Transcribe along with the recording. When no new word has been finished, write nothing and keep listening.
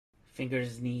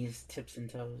Fingers, knees, tips, and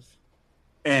toes.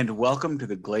 And welcome to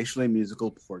the Glacially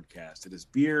Musical Podcast. It is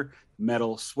beer,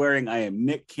 metal, swearing. I am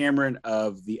Nick Cameron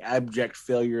of the abject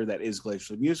failure that is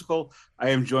Glacially Musical. I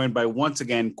am joined by, once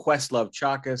again, Questlove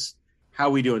Chakas. How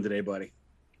are we doing today, buddy?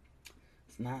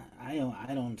 It's not. I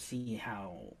don't see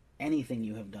how anything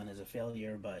you have done is a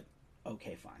failure. But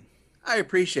okay, fine. I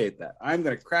appreciate that. I'm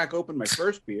going to crack open my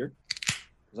first beer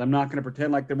because I'm not going to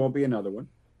pretend like there won't be another one.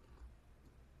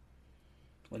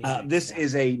 What do you This got?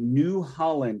 is a New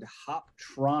Holland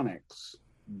Hoptronics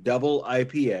double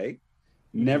IPA.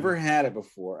 Never had it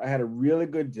before. I had a really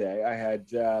good day. I had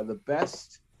the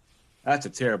best. That's a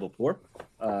terrible pour.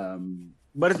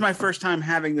 But it's my first time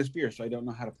having this beer, so I don't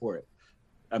know how to pour it.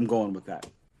 I'm going with that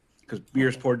because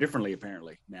beers pour differently,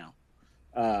 apparently, now.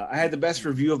 I had the best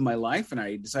review of my life, and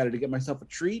I decided to get myself a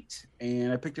treat.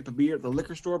 And I picked up a beer at the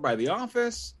liquor store by the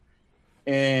office.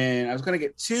 And I was going to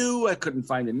get two. I couldn't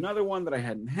find another one that I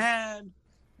hadn't had.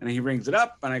 And he rings it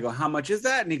up, and I go, "How much is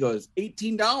that?" And he goes,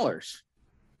 $18.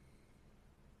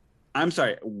 I'm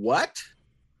sorry, what?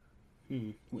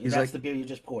 He's That's like, the beer you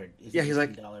just poured. Yeah, he's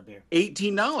like, beer.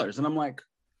 $18. And I'm like,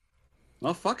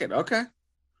 well, fuck it. Okay.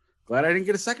 Glad I didn't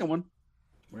get a second one.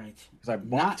 Right. Because I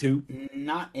bought two.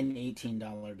 Not an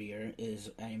 $18 beer.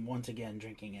 I'm once again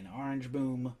drinking an Orange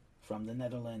Boom from the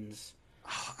Netherlands.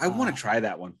 I want to try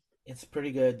that one. It's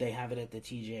pretty good. They have it at the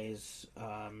TJ's.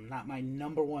 Not my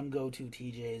number one go-to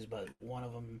TJ's, but one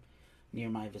of them near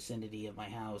my vicinity of my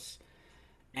house.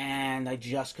 And I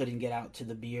just couldn't get out to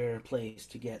the beer place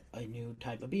to get a new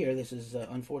type of beer. This is,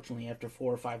 unfortunately, after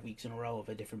 4 or 5 weeks in a row of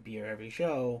a different beer every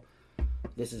show,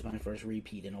 this is my first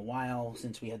repeat in a while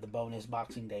since we had the bonus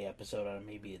Boxing Day episode. Or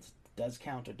maybe it does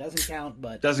count or doesn't count,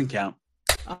 but... Doesn't count.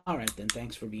 All right, then.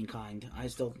 Thanks for being kind.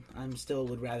 I'm still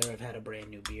would rather have had a brand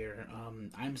new beer.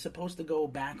 I'm supposed to go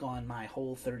back on my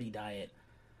Whole30 diet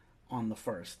on the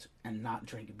 1st and not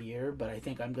drink beer, but I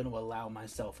think I'm going to allow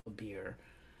myself a beer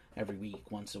every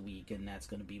week, once a week, and that's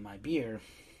going to be my beer.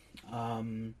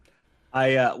 One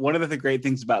of the great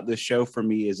things about this show for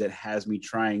me is it has me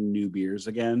trying new beers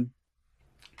again,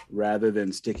 rather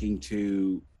than sticking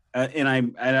to.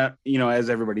 As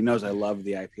everybody knows, I love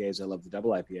the IPAs. I love the double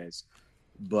IPAs,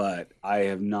 but I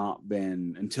have not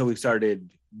been until we started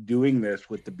doing this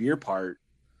with the beer part.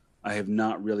 I have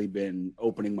not really been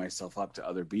opening myself up to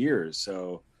other beers.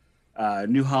 So.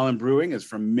 New Holland Brewing is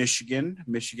from Michigan.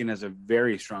 Michigan has a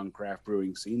very strong craft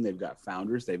brewing scene. They've got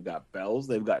Founders, they've got Bell's,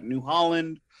 they've got New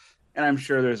Holland, and I'm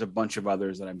sure there's a bunch of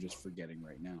others that I'm just forgetting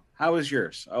right now. How is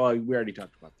yours? Oh, we already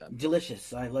talked about that.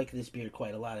 Delicious. I like this beer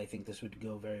quite a lot. I think this would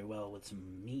go very well with some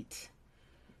meat.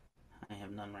 I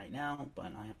have none right now,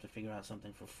 but I have to figure out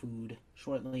something for food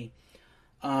shortly.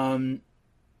 That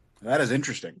is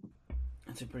interesting.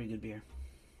 That's a pretty good beer.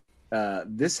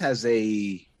 This has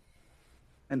an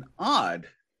odd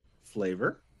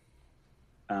flavor.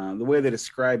 The way they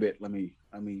describe it, let me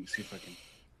see if I can.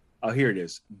 Oh, here it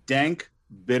is. Dank,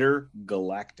 bitter,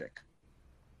 galactic.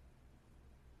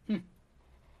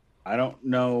 I don't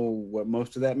know what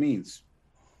most of that means,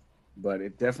 but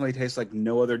it definitely tastes like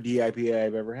no other DIPA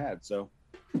I've ever had. So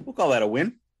we'll call that a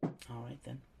win. All right,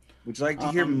 then. Would you like to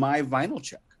hear my vinyl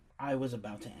check? I was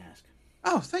about to ask.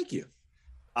 Oh, thank you.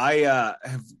 I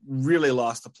have really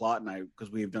lost the plot, and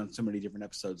because we've done so many different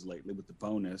episodes lately with the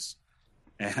bonus,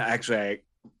 and actually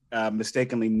I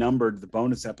mistakenly numbered the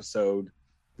bonus episode,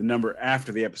 the number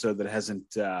after the episode that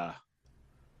hasn't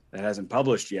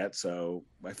published yet. So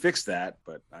I fixed that,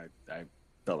 but I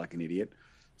felt like an idiot.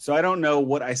 So I don't know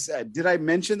what I said. Did I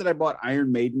mention that I bought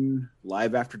Iron Maiden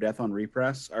Live After Death on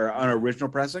repress or on original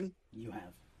pressing? You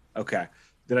have. Okay.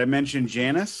 Did I mention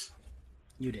Janice?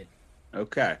 You did.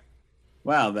 Okay.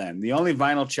 Well, then, the only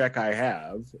vinyl check I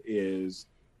have is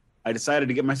I decided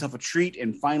to get myself a treat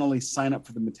and finally sign up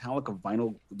for the Metallica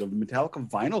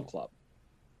Vinyl Club.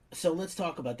 So let's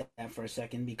talk about that for a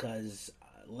second, because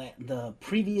the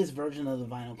previous version of the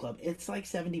Vinyl Club, it's like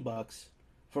 $70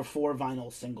 for 4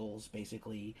 vinyl singles,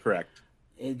 basically. Correct.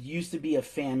 It used to be a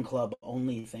fan club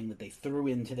only thing that they threw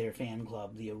into their fan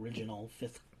club, the original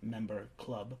 5th member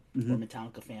club, or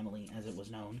Metallica family, as it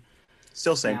was known.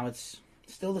 Still same. Now it's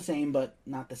still the same, but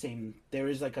not the same. There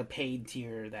is like a paid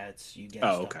tier that's you get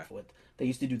stuff with. They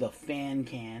used to do the fan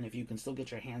can. If you can still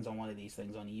get your hands on one of these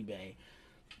things on eBay,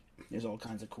 there's all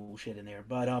kinds of cool shit in there.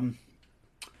 But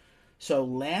so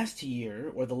last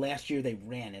year, or the last year they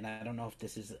ran it, I don't know if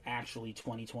this is actually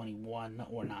 2021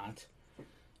 or not.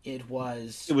 It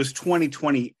was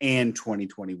 2020 and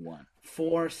 2021.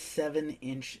 4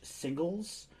 7-inch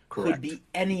singles. Correct. Could be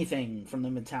anything from the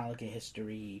Metallica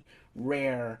history,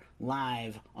 rare,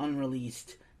 live,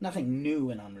 unreleased, nothing new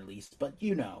and unreleased, but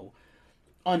you know.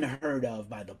 unheard of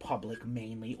by the public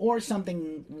mainly, or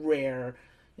something rare.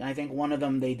 I think one of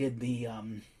them they did the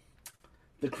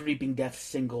Creeping Death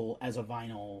single as a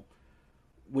vinyl,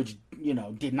 which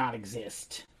did not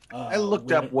exist. I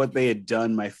looked up Where what they had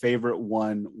done. My favorite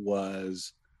one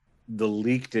was the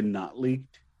leaked and not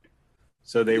leaked.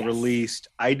 So they Yes, released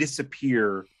I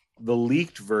Disappear, the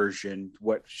leaked version,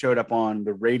 what showed up on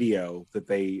the radio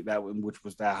which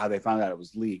was how they found out it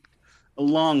was leaked,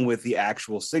 along with the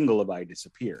actual single of I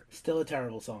Disappear. still a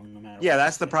terrible song no matter Yeah, what you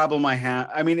that's the say. problem I have.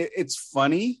 I mean, it's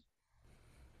funny,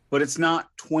 but it's not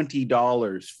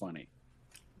 $20 funny.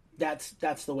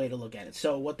 That's the way to look at it.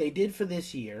 So what they did for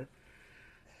this year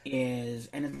is,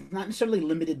 and it's not necessarily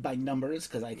limited by numbers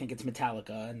because I think it's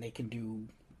Metallica and they can do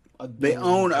a They billion own a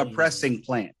trillion numbers. pressing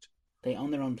plant. They own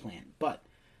their own plant, but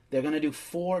they're going to do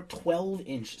four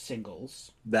 12-inch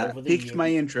singles over That the piqued year, my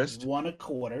interest. one a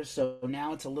quarter. So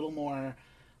now it's a little more,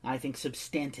 I think,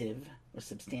 substantive or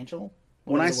substantial,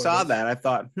 When whatever I the word saw is. that, I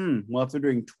thought, well, if they're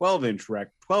doing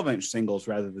 12-inch singles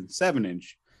rather than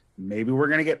 7-inch, maybe we're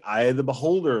going to get Eye of the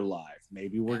Beholder live.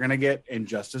 Maybe we're going to get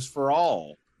Injustice for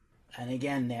All. And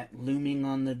again, that looming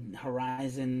on the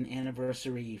horizon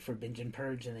anniversary for Binge and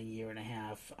Purge in a year and a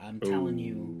half. I'm telling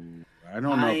you, Ooh, I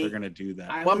don't know if they're I going to do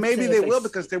that. I Well, would maybe say they if I will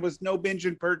because there was no Binge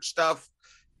and Purge stuff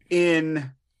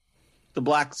in the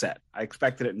black set. I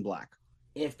expected it in black.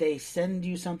 if they send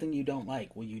you something you don't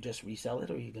like, will you just resell it,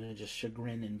 or are you gonna just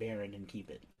chagrin and bear it and keep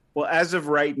it? Well, as of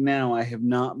right now, I have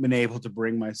not been able to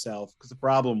bring myself because the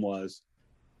problem was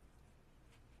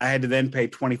I had to then pay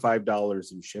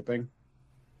 $25 in shipping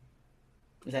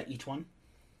Is that each one?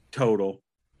 total.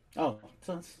 Oh,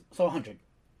 so 100, a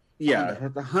Yeah,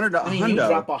 hundo. the hundred I mean, you hundo.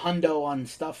 drop a hundo on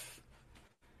stuff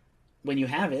when you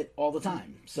have it all the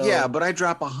time. Yeah, So but I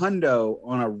drop a hundo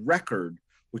on a record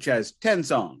which has 10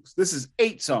 songs. This is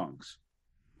 8 songs.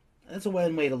 that's a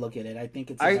one way to look at it. I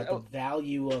think it's I about the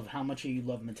value of how much you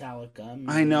love Metallica, I maybe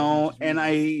as much know, as and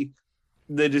music.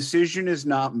 the decision is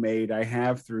not made. I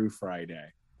have through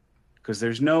Friday because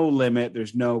there's no limit,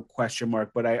 there's no question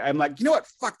mark. But I'm like, you know what?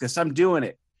 Fuck this. I'm doing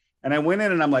it. And I went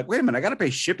in and I'm like, wait a minute, I got to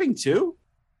pay shipping too.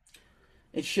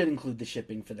 It should include the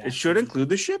shipping for It that should fee. include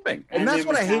the shipping, and And that's they're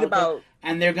what I hate Metallica, about.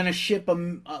 and they're gonna ship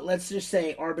them. Let's just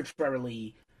say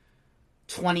arbitrarily,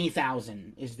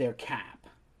 20,000 is their cap.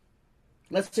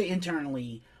 Let's say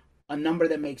internally, a number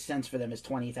that makes sense for them is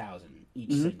 20,000 each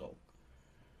Mhm. single.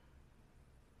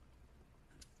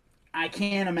 I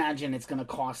can't imagine it's gonna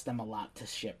cost them a lot to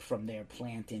ship from their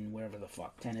plant in wherever the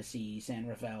fuck, Tennessee, San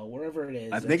Rafael, wherever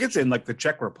it I is. think it's in like the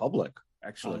Czech Republic, Oh,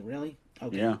 actually. really?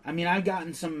 Okay. Yeah, I mean, I've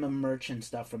gotten some merch and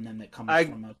stuff from them that comes I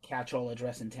from a catch-all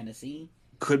address in Tennessee,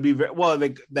 could be well.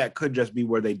 That could just be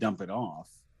where they dump it off.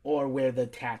 or where the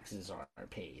taxes are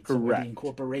paid. So where the Correct.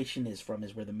 incorporation is from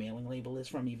is where the mailing label is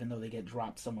from, even though they get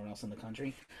dropped somewhere else in the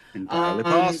country. Entirely Um,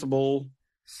 possible.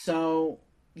 so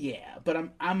yeah, but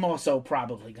I'm also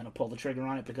probably gonna pull the trigger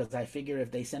on it because I figure if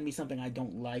they send me something I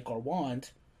don't like or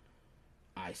want,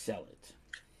 I sell it.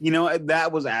 You know,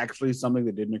 that was actually something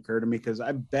that didn't occur to me because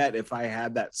I bet if I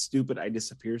had that stupid I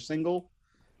Disappear single,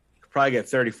 I could probably get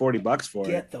 30-40 bucks for it.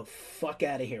 Get the fuck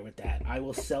out of here with that. I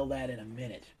will sell that in a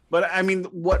minute. But I mean,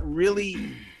 what really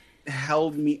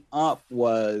held me up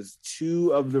was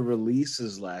 2 of the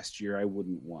releases last year I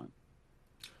wouldn't want.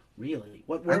 Really?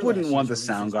 What I were wouldn't last want year's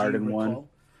the releases? Do you Soundgarden one. recall?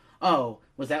 Oh,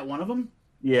 was that one of them?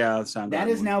 Yeah, the That Soundgarden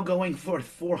is one. now going for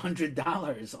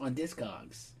 $400 on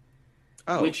Discogs,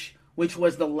 Oh, which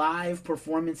was the live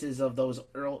performances of those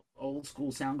old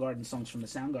school Soundgarden songs from the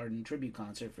Soundgarden tribute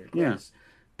concert for yeah. Chris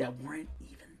that weren't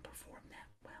even performed that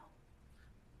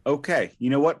well. Okay. You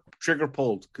know what? Trigger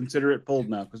pulled. Consider it pulled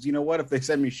now. Because you know what? If they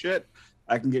send me shit,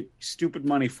 I can get stupid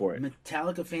money for it.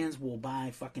 Metallica fans will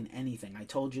buy fucking anything. I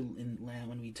told you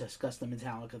when we discussed the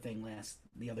Metallica thing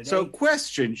the other day. So,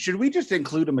 question: should we just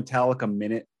include a Metallica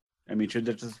minute? I mean, should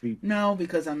that just be No,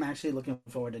 because I'm actually looking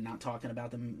forward to not talking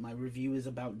about them. My review is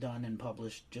about done and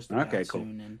published just about okay? Cool.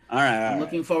 soon, and All right. I'm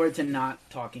looking forward to not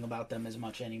talking about them as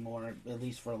much anymore, at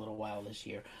least for a little while this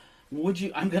year.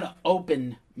 I'm gonna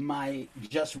open my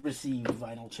just received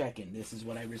vinyl check-in. This is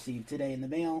what I received today in the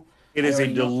mail. It I is a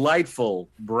already know- delightful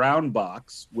brown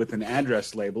box with an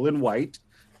address label in white,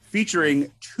 featuring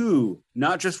 2,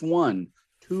 not just 1,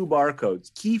 2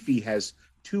 barcodes. Keefe has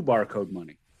 2 barcode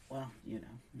money. Well,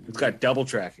 It's got double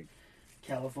tracking.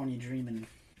 California dreaming.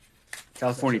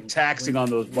 California Such a taxing on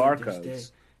those winter's day. barcodes. Here,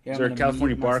 Is I'm there a gonna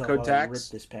California mute myself barcode while I tax?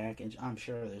 rip this package. I'm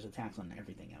sure there's a tax on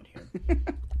everything out here.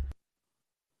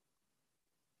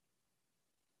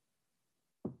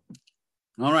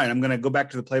 All right, I'm going to go back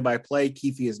to the play-by-play.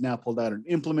 Keefe has now pulled out an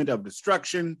implement of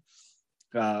destruction,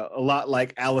 a lot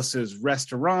like Alice's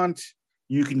restaurant.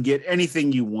 You can get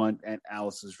anything you want at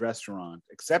Alice's restaurant,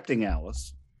 excepting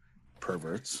Alice.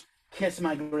 Perverts. Kiss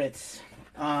my grits.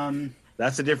 Um,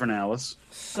 That's a different Alice.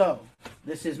 so,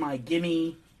 this is my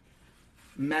Gimme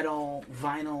Metal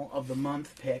Vinyl of the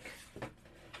Month pick.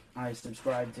 I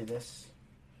subscribe to this.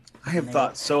 I have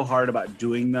thought so hard about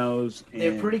doing those. And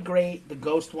they're pretty great. The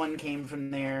Ghost one came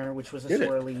from there, which was a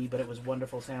swirly, but it was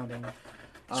wonderful sounding.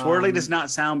 Swirly does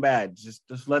not sound bad. Just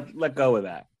let go of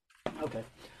that. Okay.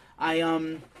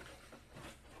 I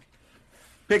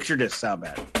Picture disc sound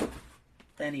bad.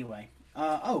 Anyway.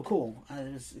 Oh, cool. I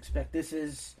just expect this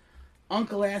is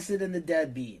Uncle Acid and the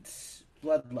Deadbeats.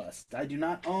 Bloodlust. I do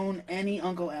not own any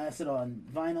Uncle Acid on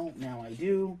vinyl. Now I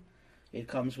do. It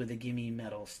comes with a Gimme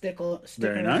Metal sticker.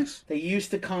 Very nice. They used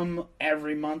to come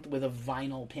every month with a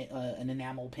vinyl pin, an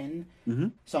enamel pin,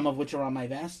 some of which are on my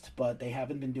vest, but they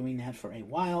haven't been doing that for a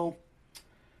while.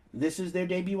 This is their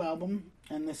debut album,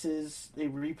 and this is a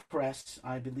repress,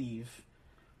 I believe.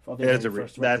 That's a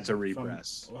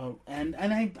repress. I'm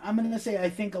going to say I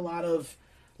think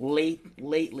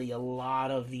lately a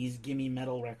lot of these Gimme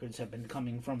Metal records have been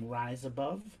coming from Rise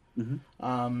Above.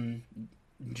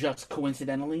 Just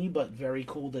coincidentally, but very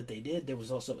cool that they did. There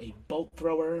was also a Bolt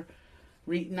Thrower.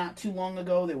 Not too long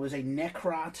ago, there was a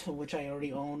Necrot, which I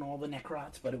already own all the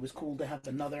Necrots, but it was cool to have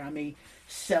another. I may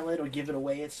sell it or give it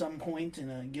away at some point in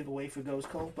a giveaway for Ghost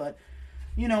Cult, but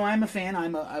I'm a fan.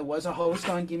 I was a host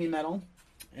on Gimme Metal,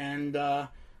 and I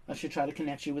should try to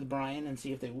connect you with Brian and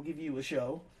see if they will give you a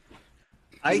show.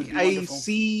 I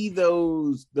see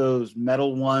those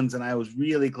metal ones, and I was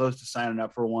really close to signing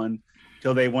up for one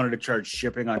till they wanted to charge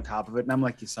shipping on top of it, and I'm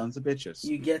like, you sons of bitches.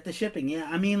 You get the shipping, yeah.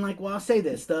 I mean, I'll say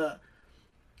this: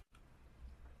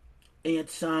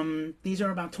 these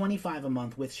are about $25 a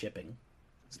month with shipping,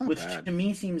 which bad. To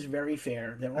me seems very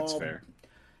fair. That's fair.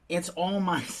 It's all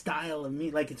my style of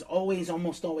music. It's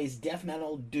almost always death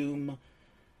metal, doom,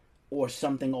 or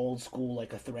something old school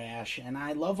like a thrash, and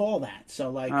I love all that.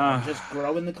 So I'm just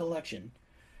growing the collection.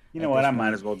 You know what? I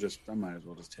might as well just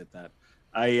hit that.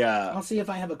 I'll see if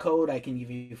I have a code I can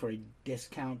give you for a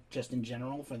discount just in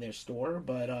general for their store,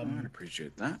 but I'd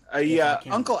appreciate that.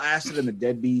 Uncle Acid and the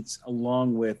Deadbeats,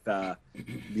 along with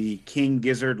the King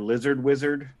Gizzard Lizard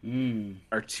Wizard,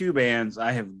 are two bands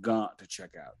I have got to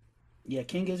check out. Yeah,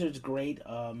 King Gizzard's great.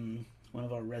 One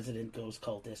of our resident ghost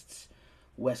cultists,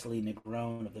 Wesley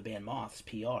Negrone of the band Moths,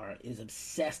 PR, is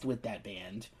obsessed with that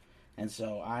band, and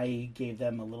so I gave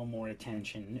them a little more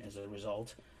attention as a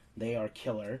result. They are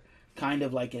killer. Kind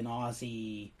of like an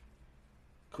Aussie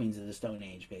Queens of the Stone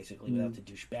Age, basically, without the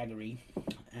douchebaggery.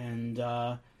 And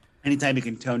anytime you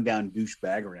can tone down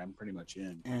douchebaggery, I'm pretty much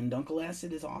in. And Uncle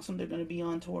Acid is awesome. They're going to be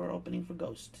on tour opening for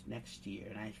Ghost next year,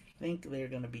 and I think they're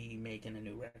going to be making a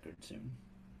new record soon.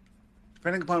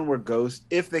 Depending upon where Ghost,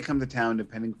 if they come to town,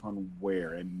 depending upon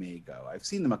where, I may go. I've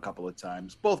seen them a couple of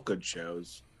times. Both good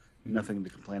shows. Nothing to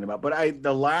complain about. But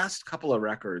the last couple of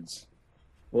records,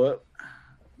 well,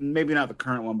 maybe not the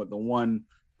current one, but the one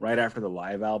right after the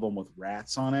live album with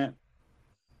Rats on it.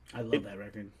 I love that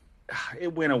record.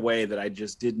 It went away that I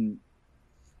just didn't.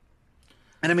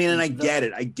 And I mean, and I get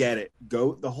it.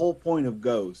 The whole point of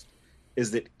Ghost is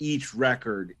that each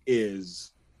record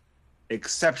is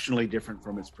exceptionally different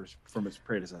from its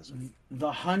predecessor.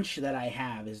 The hunch that I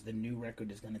have is the new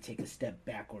record is going to take a step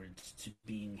backwards to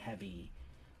being heavy,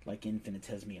 like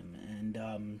Infinitesium,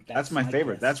 and that's my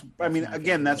favorite. That's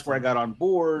where I got on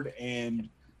board, and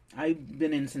I've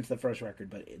been in since the first record,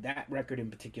 but that record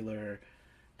in particular,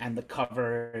 and the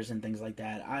covers and things like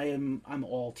that, I'm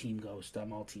all Team Ghost.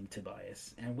 I'm all Team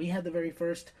Tobias, and we had the very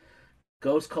first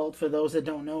Ghost Cult. For those that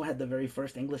don't know, had the very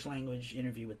first English language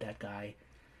interview with that guy.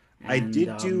 And, I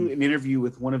did do an interview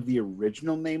with one of the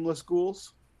original Nameless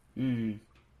Ghouls. Did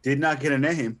not get a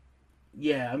name.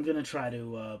 Yeah, I'm gonna try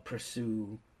to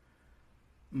pursue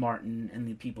Martin and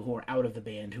the people who are out of the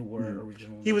band who were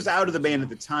originally. He was out of the band at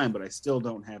the time, but I still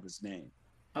don't have his name.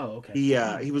 Oh, okay.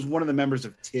 He was one of the members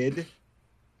of TID.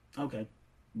 Okay.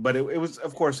 But it was,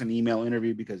 of course, an email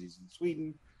interview because he's in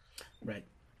Sweden. Right.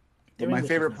 But my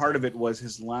favorite part of it was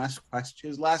his last question.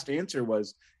 His last answer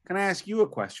was, "Can I ask you a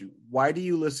question? Why do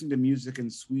you listen to music in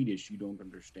Swedish you don't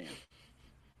understand?"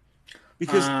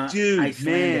 Because, dude,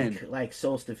 Icelandic, like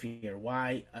Solstafir.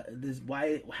 Why?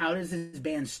 How does this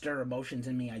band stir emotions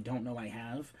in me? I don't know. I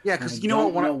have. Yeah, because you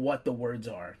don't know what the words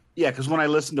are. Yeah, because when I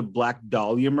listen to Black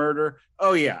Dahlia Murder,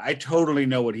 oh yeah, I totally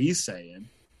know what he's saying.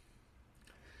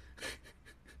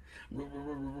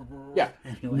 Yeah,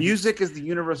 anyway. Music is the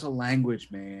universal language,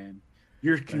 man.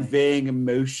 You're conveying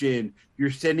emotion.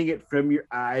 You're sending it from your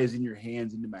eyes and your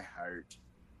hands into my heart.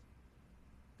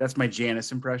 That's my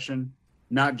Janice impression.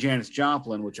 Not Janis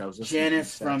Joplin, which I was listening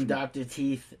Janice to. from Dr.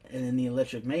 Teeth and the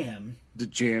Electric Mayhem. The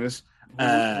Janice.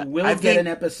 Who will get an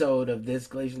episode of this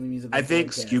Glacially Musical I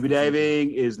think podcast scuba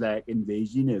diving is like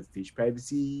invasion of fish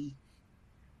privacy.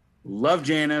 Love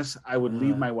Janice. I would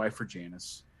leave my wife for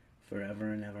Janice.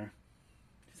 Forever and ever.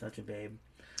 Such a babe.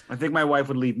 I think my wife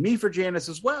would leave me for Janice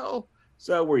as well.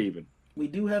 So we're even. We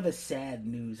do have a sad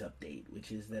news update,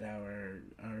 which is that our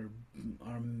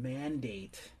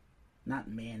mandate, not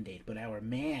mandate, but our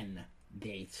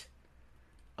mandate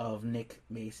of Nick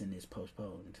Mason is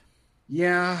postponed.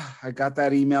 Yeah, I got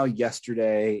that email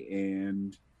yesterday,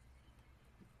 and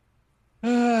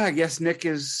I guess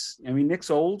Nick's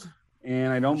old,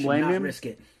 and I don't blame him. Risk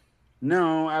it.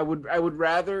 No, I would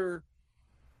rather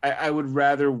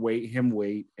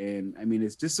wait, and I mean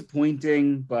it's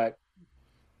disappointing, but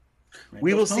right.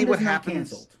 We will see what happens.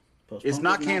 Canceled. It's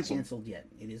not canceled yet.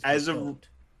 It is as of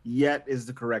yet is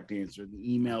the correct answer.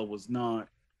 The email was not.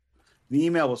 The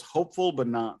email was hopeful but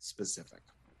not specific.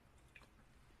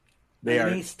 They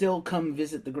may still come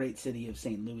visit the great city of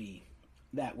St. Louis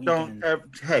that weekend.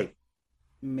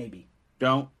 Maybe.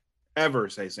 Don't ever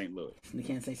say St. Louis. You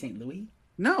can't say St. Louis?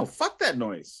 No, fuck that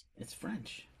noise. It's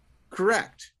French.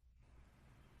 Correct.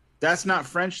 That's not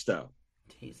French, though.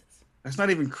 Jesus. That's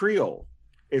not even Creole.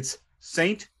 It's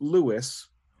St. Louis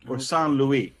or Saint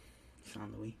Louis.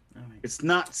 Saint Louis. All right. It's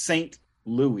not St.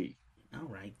 Louis. All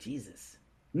right. Jesus.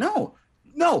 No.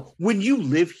 When you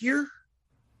live here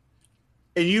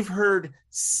and you've heard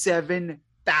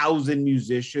 7,000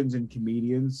 musicians and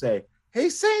comedians say, "Hey,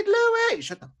 St. Louis,"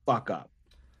 shut the fuck up.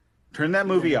 Turn that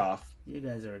movie off. You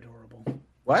guys are adorable.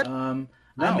 What? No.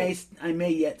 I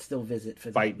may yet still visit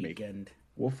for that weekend.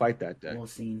 We'll fight that day. We'll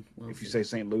see. If you say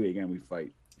St. Louis again, we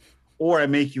fight. Or I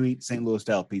make you eat St. Louis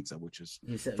style pizza, which is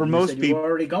for most people. You were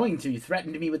already going to. You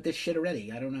threatened me with this shit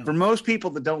already. I don't know. For most people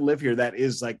that don't live here, that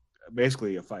is like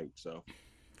basically a fight. So,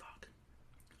 fuck.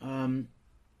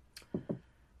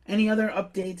 Any other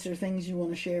updates or things you want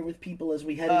to share with people as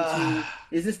we head into?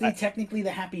 Is this technically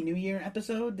the Happy New Year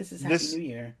episode? This is Happy New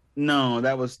Year. No,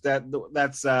 that's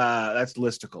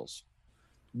listicles.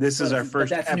 This is our first.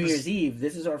 But that's New Year's Eve.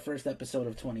 This is our first episode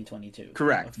of 2022.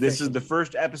 Correct. Officially. This is the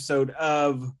first episode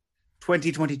of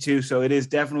 2022, so it is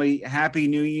definitely Happy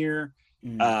New Year.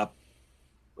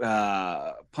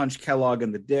 Punch Kellogg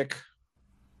in the dick.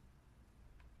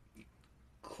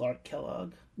 Clark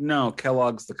Kellogg? No,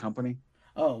 Kellogg's the company.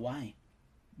 Oh, why?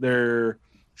 They're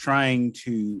trying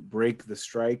to break the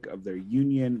strike of their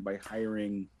union by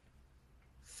hiring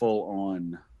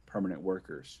full-on permanent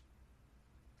workers.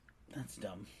 That's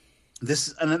dumb.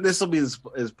 This will be as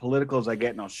political as I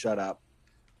get, and I'll shut up.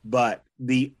 But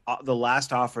the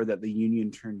last offer that the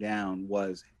union turned down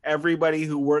was everybody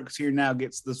who works here now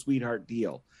gets the sweetheart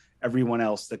deal. Everyone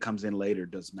else that comes in later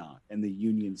does not. And the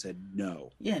union said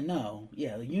no. Yeah,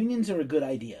 the unions are a good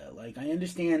idea. Like, I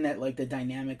understand that, like, the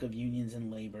dynamic of unions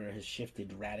and labor has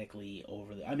shifted radically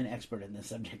I'm an expert in this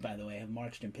subject, by the way. I've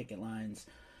marched in picket lines.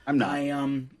 I'm not.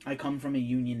 I come from a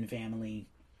union family,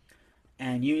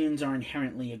 and unions are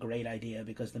inherently a great idea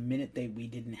because the minute we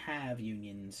didn't have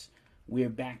unions, we're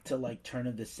back to, like, turn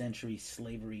of the century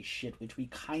slavery shit, which we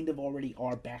kind of already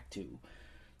are back to.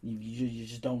 You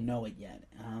just don't know it yet.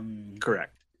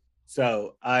 Correct.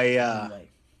 So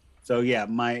anyway. So yeah,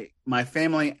 my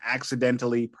family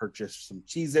accidentally purchased some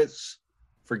Cheez-Its,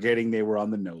 forgetting they were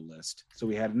on the no list. So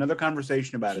we had another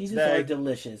conversation about it today. Cheez-Its are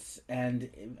delicious,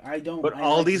 and I don't. But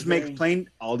Aldi's makes fake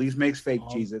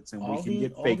Cheez-Its, and we can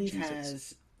get fake Cheez-Its. Aldi's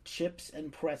has chips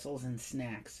and pretzels and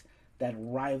snacks that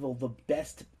rival the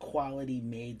best quality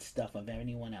made stuff of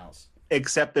anyone else.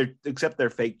 Except they're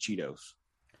fake Cheetos.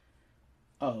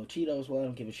 Oh, Cheetos. Well, I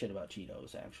don't give a shit about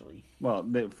Cheetos, actually. Well,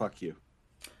 fuck you.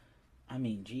 I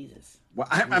mean, Jesus. Well,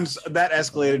 that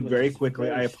escalated very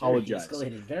quickly. I apologize.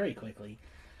 Escalated very quickly.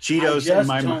 Cheetos in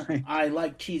my mind. I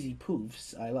like cheesy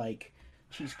poofs. I like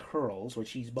cheese curls or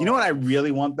cheese balls. You know what I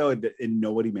really want, though, and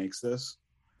nobody makes this?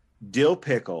 Dill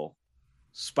pickle,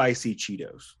 spicy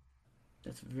Cheetos.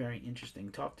 That's very interesting.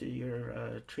 Talk to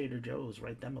your Trader Joe's.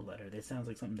 Write them a letter. That sounds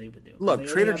like something they would do. Look,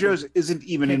 Trader Joe's isn't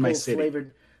even in my city.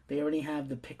 They already have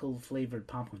the pickle-flavored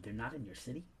popcorn. They're not in your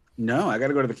city? No, I got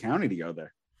to go to the county to go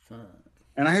there. Fuck.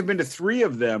 And I have been to 3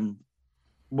 of them,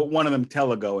 but one of them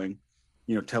telecommuting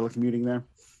there.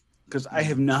 Because I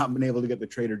have not been able to get the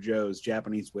Trader Joe's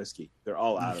Japanese whiskey. They're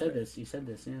all out of it. You said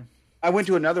this, yeah. I went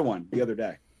to another one the other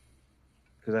day.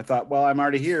 Because I thought, well, I'm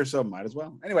already here, so might as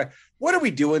well. Anyway, what are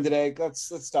we doing today? Let's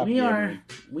stop. We are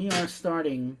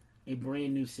starting a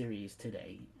brand new series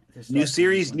today. New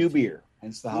series, new beer.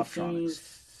 Hence the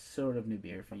Hoptronics. Sort of new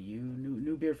beer for you.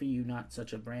 New beer for you, not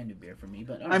such a brand new beer for me.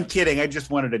 But I'm kidding. I just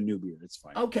wanted a new beer. It's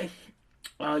fine. Okay.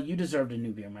 You deserved a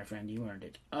new beer, my friend. You earned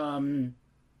it.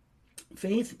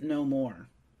 Faith No More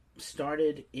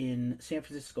started in San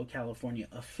Francisco, California.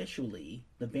 Officially,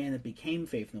 the band that became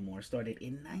Faith No More started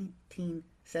in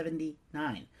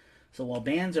 1979. So while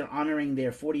bands are honoring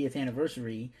their 40th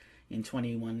anniversary in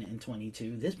 21 and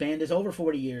 22, this band is over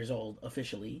 40 years old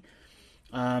officially.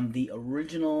 The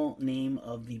original name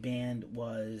of the band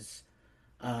was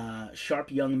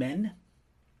Sharp Young Men,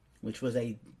 which was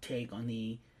a take on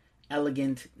the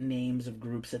elegant names of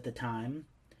groups at the time.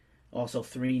 Also,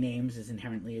 three names is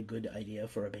inherently a good idea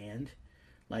for a band.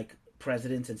 Like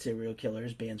presidents and serial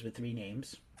killers, bands with three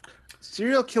names.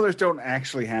 Serial killers don't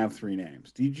actually have three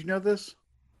names. Did you know this?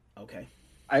 Okay.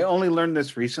 I only learned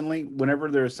this recently. Whenever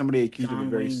there is somebody accused of a John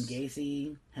very Wayne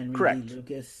Gacy, Henry Lee correct.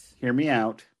 Lucas. Hear me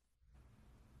out.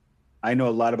 I know a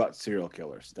lot about serial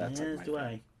killers. That's like As my do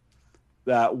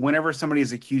thing. I. Whenever somebody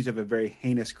is accused of a very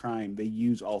heinous crime, they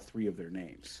use all three of their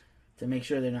names To make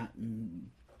sure they're not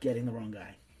getting the wrong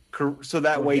guy. so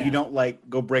that Or way you gal. don't like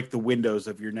go break the windows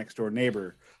of your next door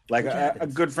neighbor. Like Which a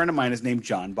happens. good friend of mine is named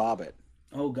John Bobbitt.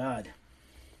 Oh, God.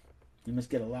 You must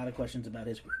get a lot of questions about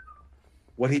his...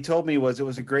 What he told me was it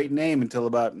was a great name until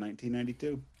about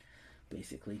 1992.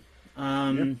 Basically.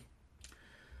 Yep.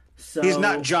 So... He's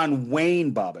not John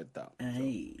Wayne Bobbitt, though.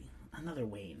 Hey, another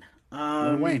Wayne.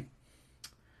 Another Wayne.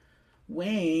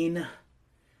 Wayne...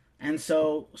 And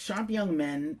so, Sharp Young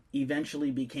Men eventually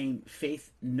became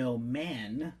Faith No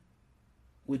Man,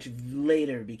 which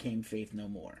later became Faith No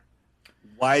More.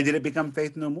 Why did it become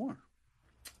Faith No More?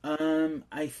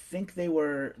 I think there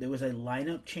was a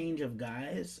lineup change of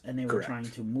guys, and they were Correct.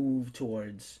 trying to move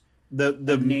towards The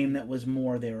a name that was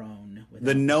more their own.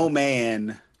 the No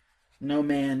Man. No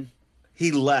Man.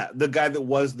 He left. The guy that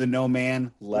was the No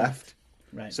Man left.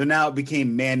 Right. So now it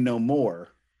became Man No More.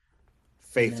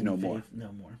 Faith No More. Faith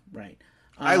No More. Right.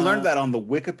 I learned that on the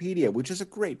Wikipedia, which is a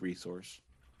great resource.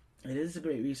 It is a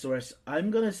great resource.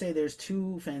 I'm going to say there's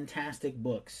two fantastic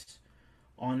books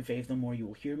on Faith No More. You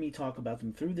will hear me talk about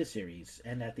them through the series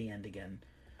and at the end again.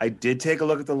 I did take a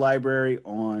look at the library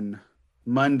on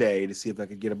Monday to see if I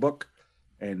could get a book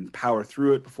and power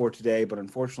through it before today, but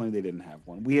unfortunately they didn't have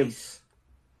one. We have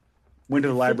went to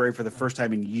the library for the first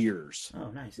time in years.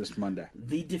 Oh, nice. This Monday.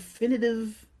 The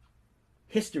definitive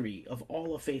history of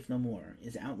all of Faith No More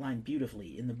is outlined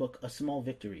beautifully in the book A Small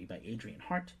Victory by Adrian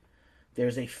Hart.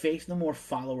 There's a Faith No More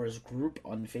followers group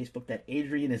on Facebook that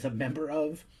Adrian is a member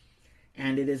of,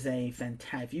 and it is a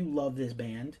fantastic... If you love this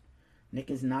band, Nick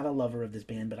is not a lover of this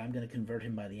band, but I'm going to convert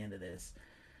him by the end of this.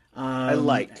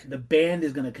 The band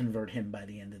is going to convert him by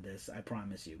the end of this, I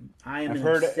promise you. I am an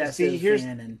obsessive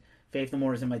fan, and Faith No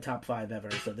More is in my top 5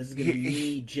 ever, so this is going to be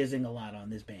me jizzing a lot on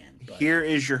this band. But here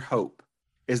is your hope,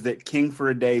 is that King for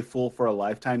a Day, Fool for a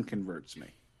Lifetime converts me.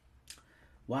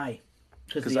 Why?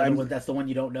 Because that's the one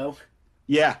you don't know?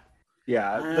 Yeah.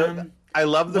 I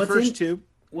love the first two.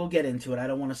 We'll get into it. I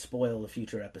don't want to spoil the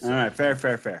future episode. All right,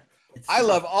 fair. I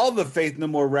love all the Faith No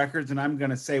More records, and I'm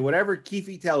going to say whatever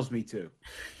Keefe tells me to.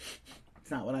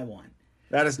 It's not what I want.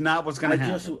 That is not what's going to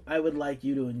happen. I would like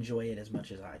you to enjoy it as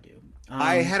much as I do.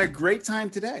 I had a great time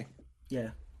today.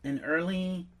 Yeah. An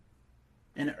early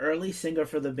singer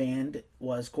for the band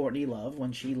was Courtney Love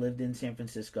when she lived in San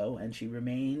Francisco, and she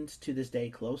remains to this day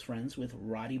close friends with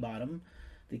Roddy Bottum,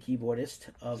 the keyboardist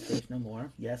of Faith No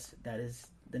More. Yes, that is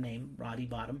the name, Roddy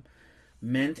Bottum,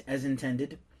 meant as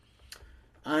intended.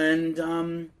 And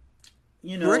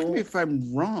correct me if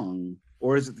I'm wrong,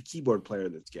 or is it the keyboard player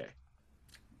that's gay?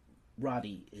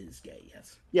 Roddy is gay,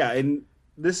 yes. Yeah, and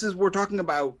we're talking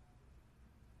about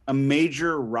a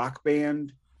major rock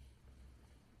band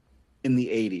in the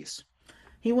 80s.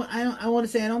 I want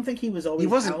to say I don't think he was always he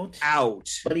wasn't out,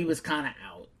 but he was kind of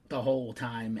out the whole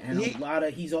time. And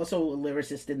he's also a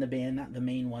lyricist in the band, not the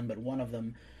main one, but one of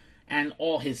them. And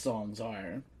all his songs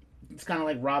are. It's kind of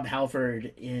like Rob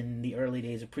Halford in the early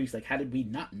days of Priest. Like, how did we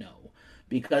not know?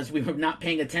 Because we were not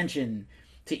paying attention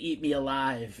to Eat Me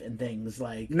Alive and things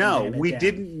like. No, we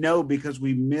didn't know because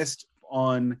we missed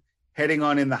on Heading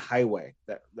On in the Highway.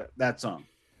 That song,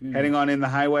 Heading On in the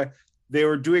Highway. They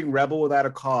were doing Rebel Without a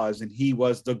Cause, and he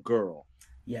was the girl.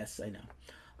 Yes, I know.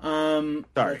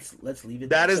 Sorry, let's leave it.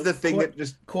 That is the thing that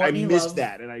just Courtney I missed Love,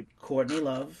 that, and Courtney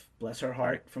Love, bless her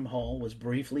heart, from Hole, was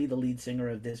briefly the lead singer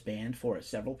of this band for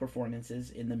several performances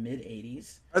in the mid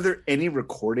 '80s. Are there any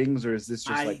recordings, or is this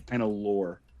just like kind of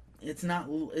lore? It's not.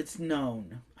 It's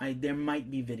known. There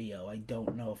might be video. I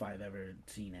don't know if I've ever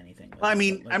seen anything. I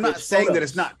mean, I'm not saying that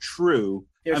it's not true.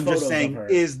 I'm just saying,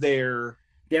 is there?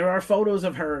 There are photos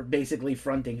of her basically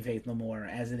fronting Faith No More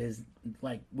as it is,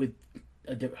 like with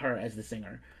her as the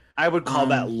singer. I would call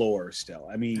that lore still.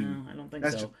 I mean, no, I don't think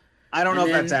so. I don't know And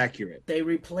if that's then accurate. they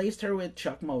replaced her with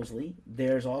Chuck Mosley.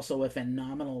 There's also a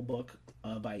phenomenal book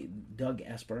by Doug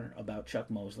Esper about Chuck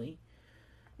Mosley,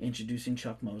 introducing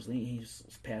Chuck Mosley. He's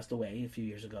passed away a few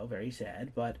years ago, very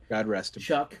sad. But God rest him.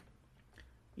 Chuck,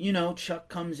 Chuck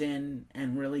comes in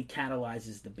and really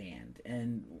catalyzes the band.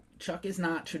 And Chuck is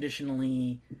not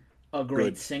traditionally a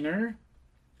great Good. singer,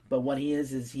 but what he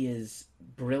is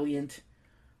brilliant,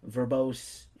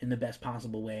 verbose in the best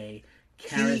possible way, He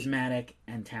charismatic,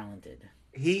 and talented.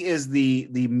 he is the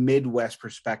Midwest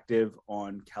perspective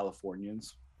on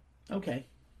Californians, Okay.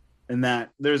 and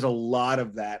that there's a lot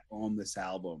of that on this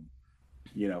album.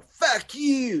 Fuck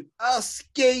you, I'll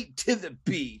skate to the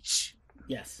beach.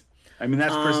 Yes. I mean,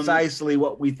 that's Um, precisely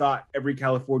what we thought every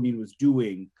Californian was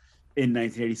doing in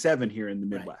 1987 here in the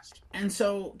right. Midwest. And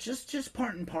so just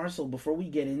part and parcel before we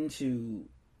get into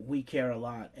We Care a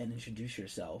Lot and Introduce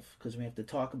Yourself, because we have to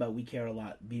talk about We Care a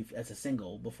Lot as a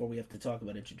single before we have to talk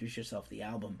about Introduce Yourself, the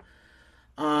album.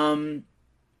 Um,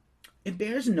 it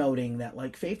bears noting that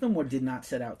like Faith No More did not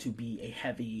set out to be a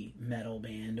heavy metal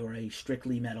band or a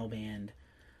strictly metal band.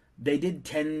 They did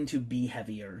tend to be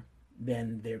heavier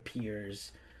than their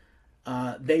peers.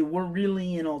 They were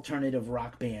really an alternative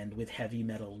rock band with heavy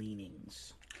metal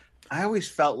leanings. I always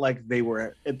felt like they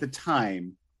were at the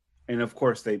time, and of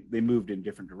course they moved in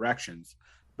different directions,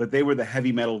 but they were the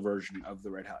heavy metal version of the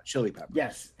Red Hot Chili Peppers.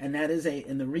 Yes, and that is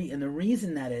and the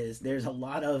reason that is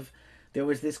there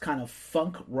was this kind of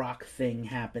funk rock thing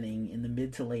happening in the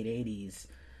mid to late '80s.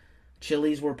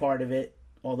 Chili's were part of it,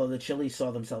 although the Chili's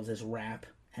saw themselves as rap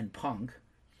and punk.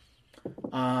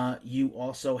 You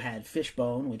also had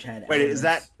Fishbone, which had Wait, is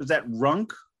that elements. is that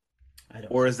Runk I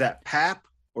don't or know. is that Pap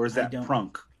or is I that don't.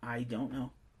 Prunk? I don't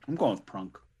know. I'm going with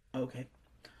Prunk. Okay.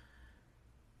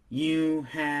 You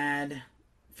had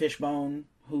Fishbone,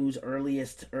 whose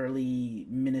early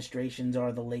ministrations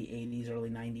are the late '80s, early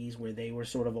 '90s, where they were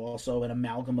sort of also an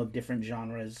amalgam of different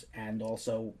genres and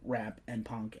also rap and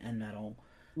punk and metal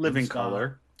and Living ska.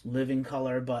 Color. Living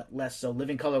Color, but less so.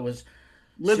 Living Color was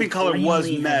Living Color was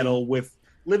supremely heavy, metal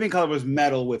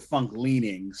with funk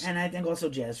leanings. and I think also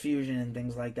jazz fusion and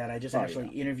things like that. I just Oh actually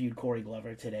yeah, interviewed Corey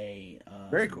Glover today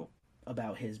very cool.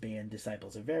 about his band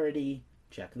Disciples of Verity.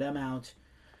 Check them out,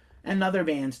 and other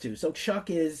bands too. So Chuck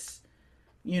is,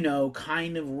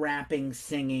 kind of rapping,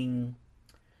 singing.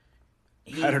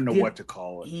 I He don't know did. what to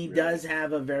call it. He Really does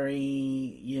have a very,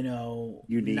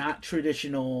 unique. not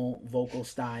traditional vocal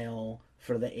style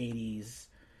for the '80s,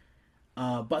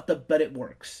 but it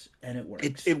works and it It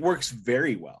works. it works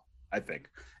very well, I think.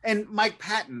 And Mike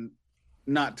Patton,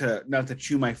 not to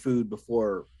chew my food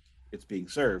before it's being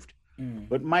served, Mm.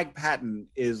 but Mike Patton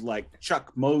is like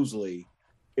Chuck Mosley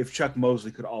if Chuck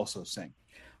Mosley could also sing.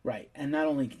 Right, and not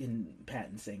only can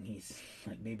Patton sing, he's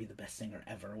like maybe the best singer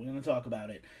ever. We're gonna talk about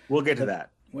it, We'll get to but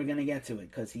that. we're gonna get to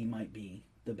it because he might be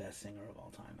the best singer of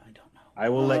all time. I don't I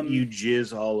know. will let you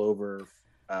jizz all over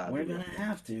the We're gonna riff.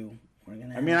 have to. We're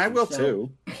gonna I mean, have I to. will So,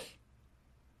 too.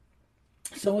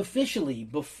 so officially,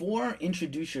 before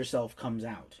 "Introduce Yourself" comes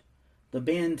out, the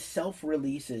band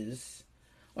self-releases,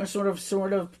 or sort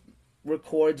of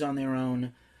records on their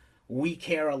own. We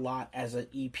Care a Lot as an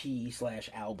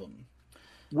EP/album,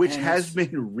 Which and has it's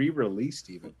been re-released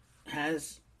even,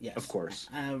 has of yes, course.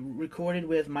 recorded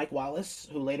with Mike Wallace,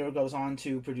 who later goes on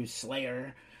to produce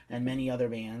Slayer and many other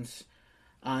bands.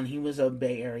 And he was a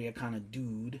Bay Area kind of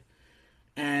dude,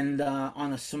 and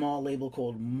on a small label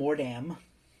called Mordam,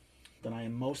 that I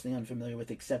am mostly unfamiliar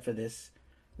with, except for this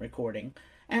recording.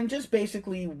 And just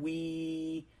basically,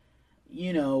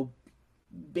 you know,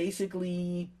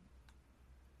 basically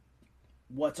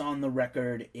what's on the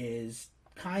record is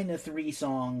kind of three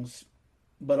songs,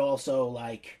 but also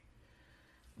like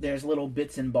there's little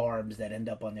bits and barbs that end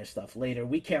up on their stuff later.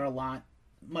 We Care a Lot,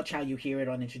 much how you hear it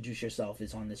on Introduce Yourself,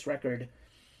 is on this record.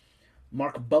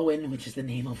 Mark Bowen, which is the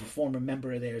name of a former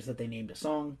member of theirs that they named a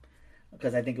song,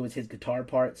 because I think it was his guitar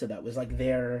part, so that was like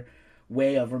their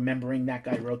way of remembering that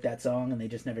guy wrote that song, and they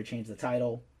just never changed the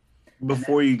title. And then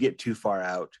Before you get too far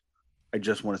out, I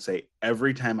just want to say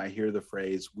every time I hear the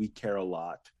phrase "we care a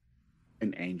lot,"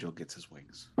 an angel gets his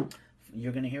wings.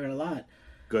 you're gonna hear it a lot.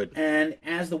 Good. And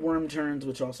As the Worm Turns,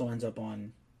 which also ends up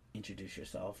on Introduce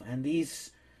Yourself. And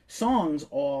these songs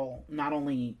all not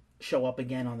only show up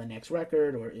again on the next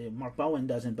record, or Mark Bowen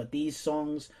doesn't, but these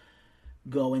songs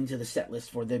go into the set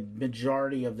list for the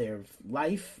majority of their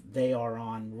life. They are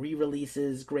on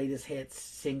re-releases, greatest hits,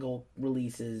 single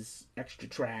releases, extra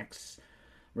tracks,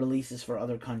 releases for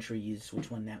other countries,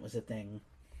 which when that was a thing.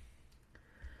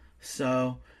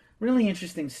 So, really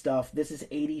interesting stuff. This is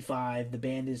 '85. The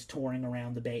band is touring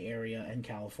around the Bay Area and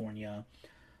California.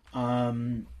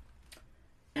 Um,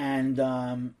 And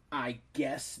I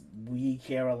guess We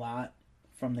Care a Lot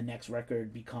from the next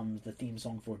record becomes the theme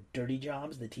song for Dirty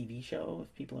Jobs, the TV show,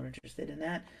 if people are interested in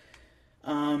that.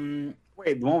 Um,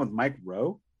 Wait, the one with Mike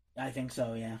Rowe? I think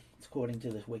so, yeah. It's according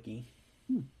to this wiki.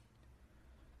 Hmm.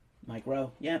 Mike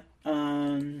Rowe, yeah.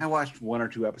 I watched one or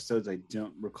two episodes. I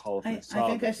don't recall if I I saw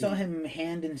think I the saw him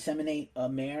hand inseminate a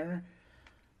mare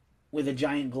with a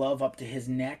giant glove up to his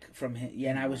neck from his, yeah,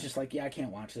 and I was just like, yeah, I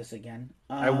can't watch this again.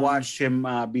 I watched him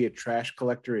be a trash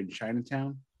collector in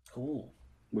Chinatown, Cool.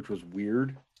 which was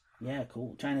weird. Yeah,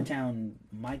 cool. Chinatown,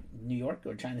 New York,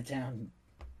 or Chinatown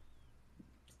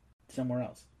somewhere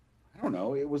else? I don't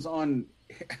know. It was on.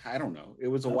 I don't know. It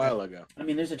was a Okay. while ago. I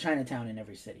mean, there's a Chinatown in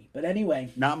every city, but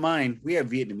anyway, Not mine. We have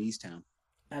Vietnamese town,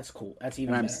 that's cool. That's and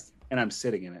even better. I'm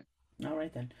sitting in it. All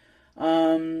right then.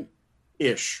 Um,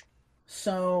 Ish.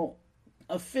 so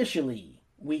officially,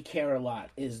 We Care a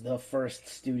Lot is the first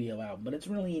studio album, but it's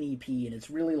really an EP, and it's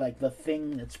really like the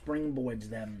thing that springboards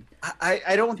them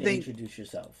I don't to think introduce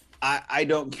yourself. I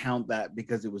don't count that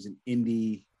because it was an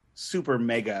indie, super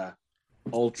mega,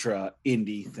 ultra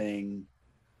indie thing.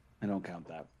 I don't count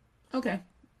that. Okay.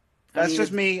 That's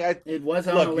just me. It was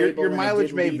on Look, a label, your and mileage it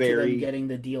did may lead to them vary. getting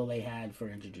the deal they had for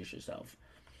Introduce Yourself.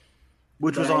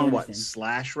 Which But was I on what? understand.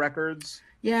 Slash Records?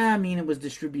 Yeah, I mean, it was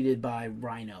distributed by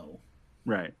Rhino,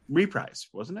 Right. Reprise,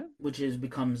 wasn't it? which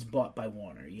becomes bought by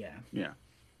Warner. Yeah. Yeah.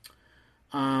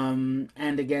 And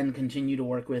again, continue to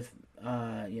work with,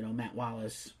 Matt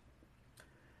Wallace.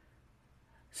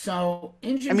 So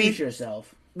introduce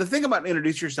yourself. The thing about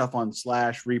Introduce Yourself on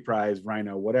Slash, Reprise,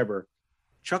 Rhino, whatever,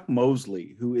 Chuck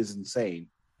Mosley, who is insane,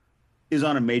 is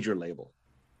on a major label.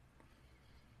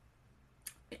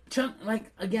 Chuck,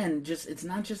 like, again, it's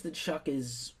not just that Chuck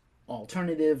is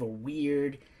alternative or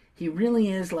weird. He really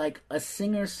is like a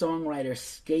singer songwriter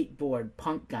skateboard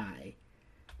punk guy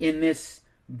in this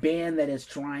band that is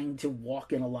trying to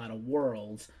walk in a lot of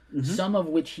worlds, some of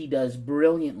which he does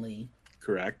brilliantly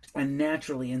Correct. and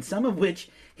naturally, and some of which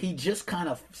he just kind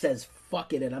of says,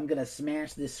 fuck it, and I'm going to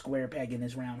smash this square peg in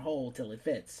this round hole till it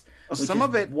fits. Some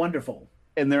of it, wonderful.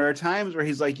 And there are times where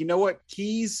he's like, you know what,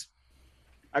 keys,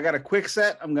 I got a quick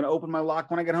set. I'm going to open my lock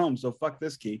when I get home, so fuck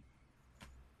this key.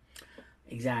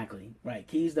 Exactly. Right.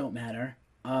 Keys don't matter.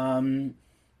 And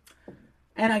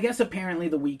I guess apparently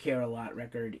the We Care a Lot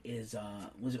record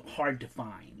was hard to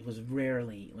find. It was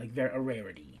rarely, like, a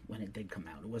rarity when it did come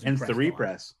out. It wasn't Hence the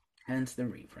repress. Hence the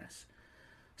repress.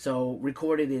 So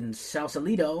recorded in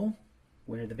Sausalito,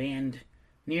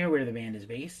 near where the band is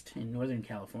based in Northern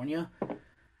California.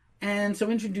 And so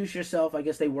Introduce Yourself, I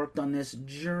guess they worked on this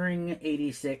during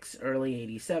 86, early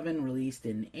 87, released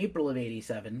in April of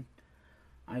 87.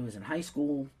 I was in high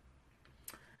school,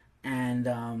 and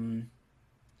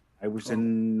I was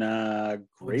in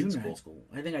grade school. High school.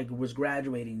 I think I was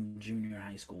graduating junior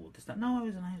high school at this time. No, I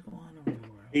was in high school. I don't remember.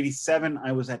 87,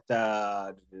 I was at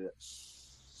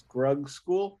Scruggs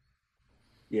School.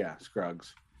 Yeah,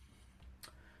 Scruggs.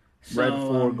 So, right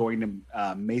before going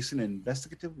to Mason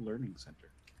Investigative Learning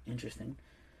Center. Interesting.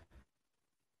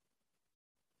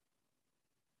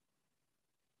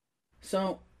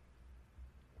 So,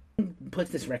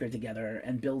 puts this record together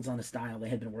and builds on a style they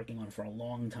had been working on for a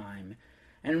long time.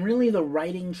 And really the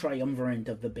writing triumvirate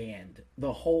of the band,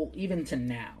 the whole, even to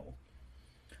now,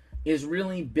 is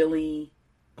really Billy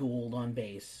Gould on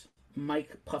bass,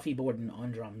 Mike Puffy Borden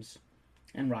on drums,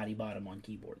 and Roddy Bottom on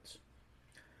keyboards.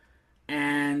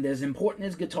 And as important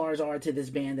as guitars are to this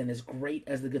band, and as great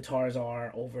as the guitars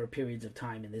are over periods of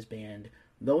time in this band,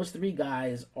 those three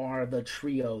guys are the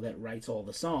trio that writes all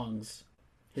the songs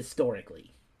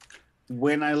historically.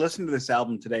 When I listened to this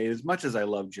album today, as much as I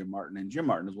love Jim Martin, and Jim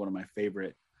Martin is one of my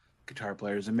favorite guitar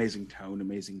players, amazing tone,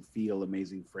 amazing feel,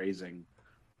 amazing phrasing,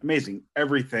 amazing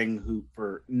everything,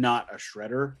 for not a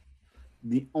shredder,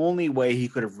 the only way he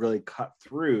could have really cut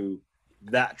through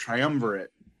that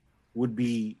triumvirate would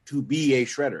be to be a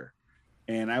shredder.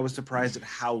 And I was surprised at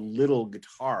how little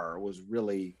guitar was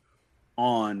really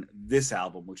on this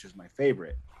album, which is my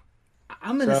favorite.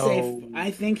 I'm gonna say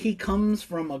I think he comes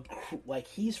from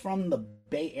he's from the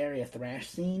Bay Area thrash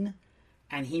scene,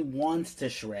 and he wants to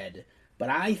shred. But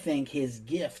I think his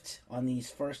gift on these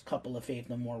first couple of Faith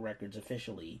No More records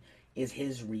officially is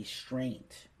his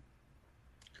restraint.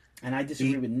 And I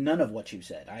disagree with none of what you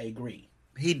said. I agree.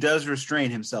 He does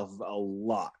restrain himself a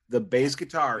lot. The bass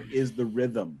guitar is the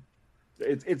rhythm.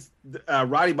 It's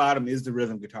Roddy Bottom is the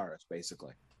rhythm guitarist,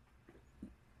 basically.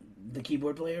 The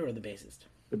keyboard player or the bassist?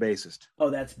 The bassist. Oh,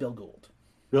 that's Bill Gould.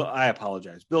 I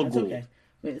apologize. Bill Gould. Okay.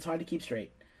 It's hard to keep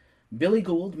straight. Billy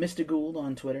Gould, Mr. Gould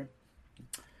on Twitter.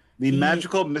 The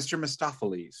magical Mr.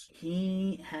 Mistopheles.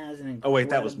 He has an incredible... Oh, wait,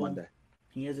 that was Monday.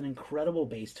 He has an incredible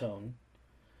bass tone.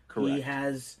 He Correct.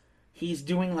 has he's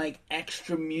doing like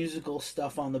extra musical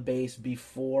stuff on the bass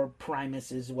before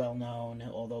Primus is well known,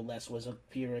 although Les was a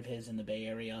peer of his in the Bay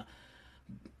Area.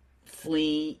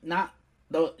 Flea, not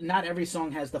though not every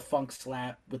song has the funk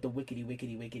slap with the wickety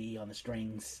wickety wickety on the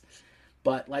strings,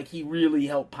 but like he really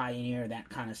helped pioneer that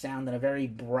kind of sound and a very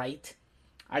bright.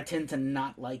 I tend to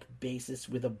not like bassists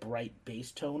with a bright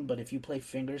bass tone, but if you play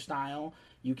fingerstyle,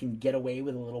 you can get away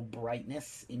with a little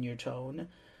brightness in your tone,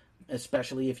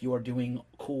 especially if you are doing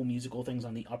cool musical things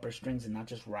on the upper strings and not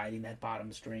just riding that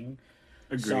bottom string.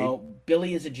 Agreed. So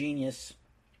Billy is a genius.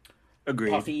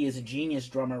 Agreed. Puffy is a genius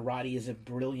drummer. Roddy is a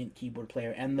brilliant keyboard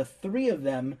player. And the three of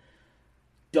them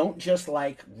don't just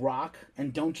like rock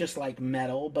and don't just like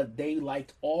metal, but they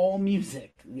liked all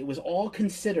music. It was all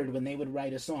considered when they would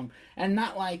write a song. And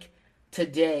not like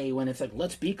today when it's like,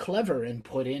 let's be clever and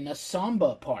put in a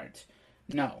samba part.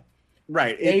 No.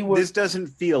 Right. They were, This doesn't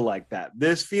feel like that.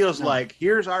 This feels no. like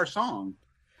here's our song.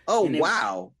 Oh And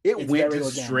wow. It it's went very to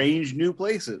organic. strange new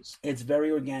places. It's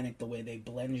very organic the way they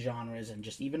blend genres and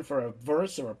just even for a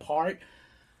verse or a part,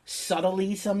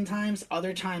 subtly sometimes,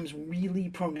 other times really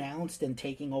pronounced and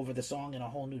taking over the song in a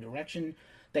whole new direction.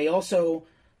 They also,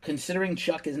 considering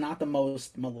Chuck is not the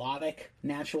most melodic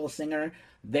natural singer,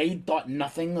 they thought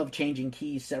nothing of changing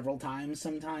keys several times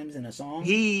sometimes in a song.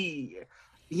 He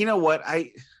you know what?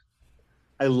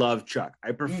 I love Chuck.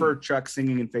 I Mm, prefer Chuck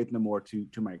singing in Faith No More to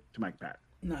Mike Pat.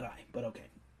 not I, but okay.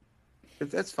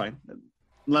 That's fine.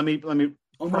 Let me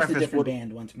Almost a preface different what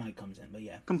band once Mike comes in, but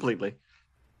yeah. completely.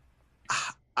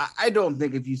 I don't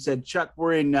think if you said Chuck,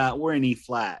 we're in E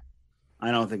flat.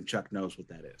 I don't think Chuck knows what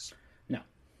that is. No.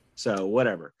 So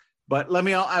whatever. But let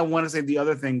me. I want to say the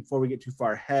other thing before we get too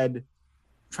far ahead.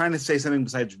 Trying to say something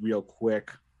besides real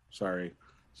quick. Sorry.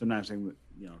 Sometimes saying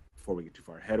before we get too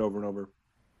far ahead over and over.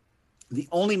 The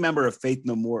only member of Faith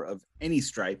No More of any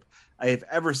stripe I have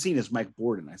ever seen is Mike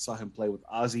Borden. I saw him play with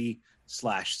Ozzy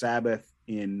slash Sabbath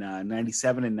in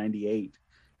 '97 and '98,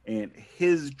 and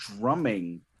his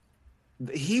drumming.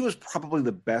 He was probably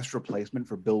the best replacement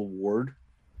for Bill Ward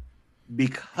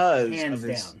because of Hands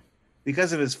his down.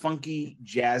 funky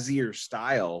jazzier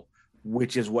style,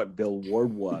 which is what Bill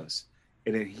Ward was,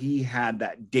 and he had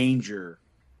that danger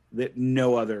that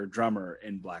no other drummer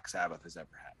in Black Sabbath has ever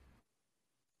had,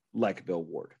 like Bill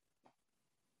Ward.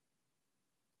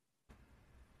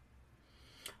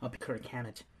 Up Kirk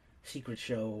Hammett secret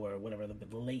show or whatever,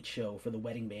 the late show for the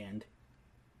wedding band.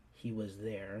 He was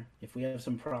there. If we have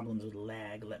some problems with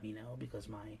lag, let me know because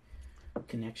my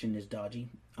connection is dodgy.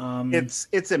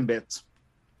 It's in bits.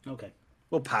 Okay.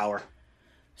 Well, power.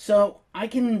 So I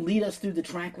can lead us through the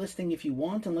track listing if you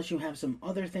want, unless you have some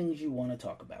other things you want to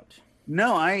talk about.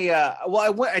 No,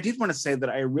 I did want to say that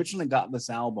I originally got this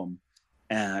album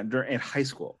in high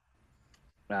school.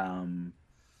 Um,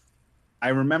 I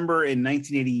remember in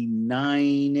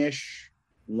 1989 ish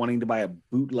wanting to buy a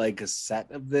bootleg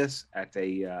cassette of this at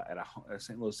a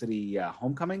St. Louis City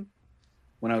homecoming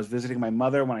when I was visiting my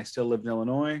mother when I still lived in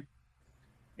Illinois.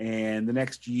 And the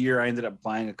next year, I ended up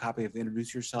buying a copy of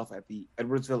Introduce Yourself at the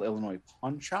Edwardsville, Illinois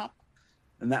pawn shop.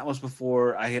 And that was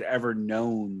before I had ever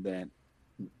known that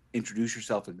Introduce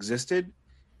Yourself existed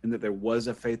and that there was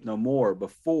a Faith No More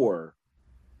before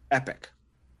Epic,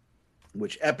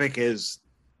 which Epic is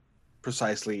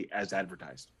precisely as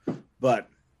advertised. But,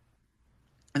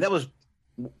 and that was,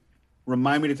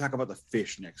 remind me to talk about the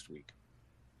Fish next week.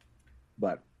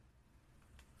 But,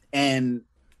 and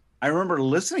I remember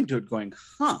listening to it going,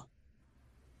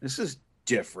 this is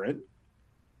different.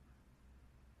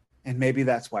 And maybe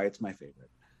that's why it's my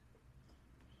favorite.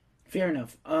 Fair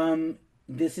enough.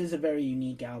 This is a very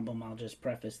unique album. I'll just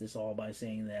preface this all by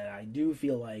saying that I do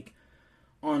feel like,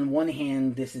 on one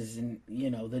hand, this is the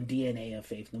DNA of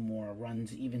Faith No More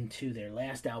runs even to their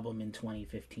last album in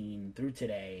 2015 through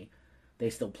today. They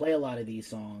still play a lot of these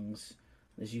songs.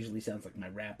 This usually sounds like my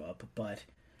wrap up, but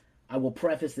I will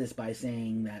preface this by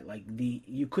saying that like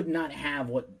you could not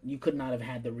have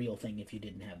had the real thing if you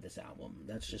didn't have this album.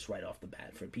 That's just right off the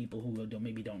bat for people who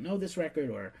maybe don't know this record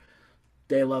or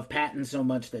they love Patton so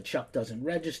much that Chuck doesn't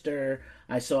register.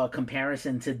 I saw a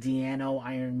comparison to Diano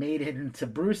Iron Maiden to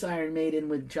Bruce Iron Maiden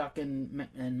with Chuck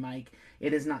and Mike.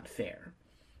 It is not fair.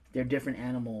 They're different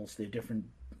animals. They're different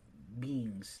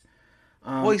beings.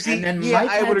 Well, you And see, then yeah,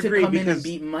 I would agree because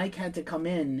Mike had to come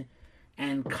in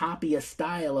and copy a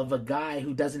style of a guy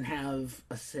who doesn't has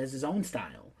his own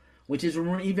style, which is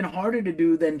even harder to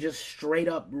do than just straight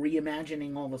up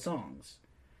reimagining all the songs.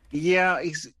 yeah,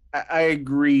 I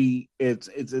agree. It's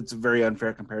a very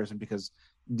unfair comparison because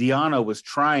Diana was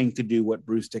trying to do what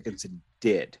Bruce Dickinson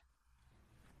did.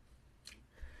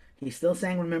 He still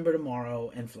sang "Remember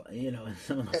Tomorrow" and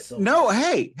some of those No, songs.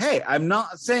 hey, I'm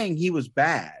not saying he was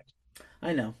bad.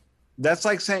 I know. That's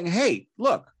like saying, hey,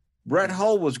 look, Brett Mm.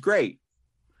 Hull was great,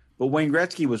 but Wayne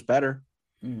Gretzky was better.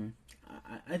 Mm.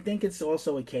 I think it's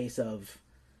also a case of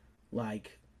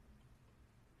like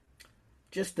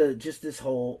just this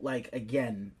whole like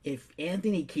again, if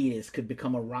Anthony Kiedis could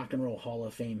become a rock and roll Hall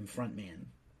of Fame frontman,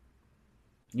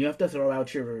 you have to throw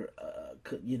out your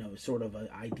sort of an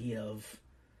idea of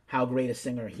how great a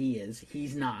singer he is.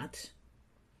 He's not.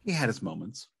 He had his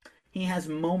moments. He has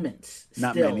moments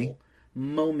Not many. still,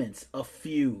 moments, a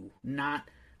few. Not.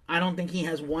 I don't think he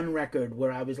has one record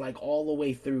where I was like all the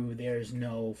way through. There's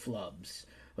no flubs.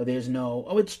 Or there's no,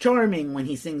 oh, it's charming when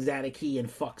he sings out of key and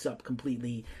fucks up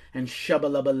completely and shubba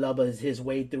lubba lubbas his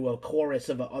way through a chorus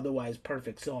of an otherwise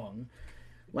perfect song.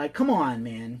 Like, come on,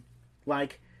 man.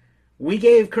 Like, we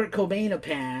gave Kurt Cobain a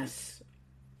pass.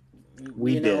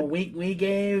 We did. We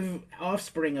gave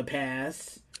Offspring a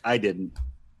pass. I didn't.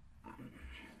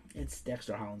 It's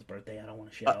Dexter Holland's birthday. I don't want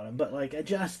to shit Uh, on him, but like,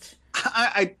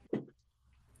 I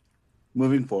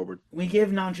moving forward. we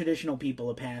give non-traditional people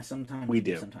a pass. Sometimes We we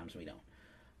do, do. sometimes we don't.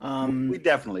 We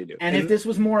definitely do. And if this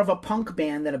was more of a punk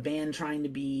band than a band trying to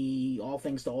be all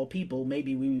things to all people,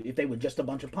 maybe if they were just a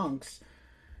bunch of punks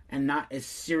and not as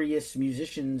serious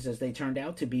musicians as they turned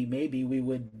out to be, maybe we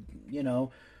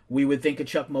would think of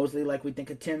Chuck Mosley like we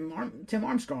think of Tim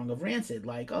Armstrong of Rancid.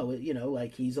 Like, oh,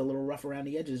 like he's a little rough around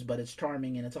the edges, but it's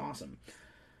charming and it's awesome.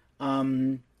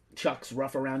 Chuck's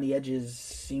rough around the edges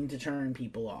seem to turn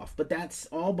people off. But that's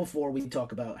all before we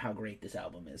talk about how great this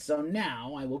album is. So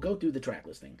now I will go through the track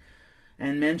listing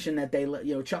and mention that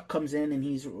Chuck comes in and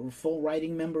he's a full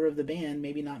writing member of the band,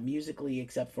 maybe not musically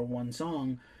except for one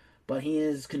song, but he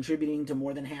is contributing to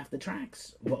more than half the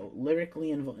tracks,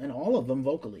 lyrically and all of them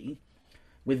vocally,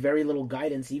 with very little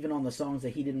guidance, even on the songs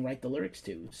that he didn't write the lyrics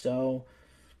to. So,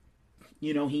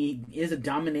 he is a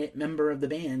dominant member of the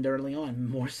band early on,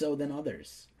 more so than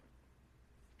others.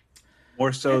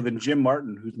 More so than Jim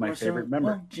Martin, who's my More favorite so, member.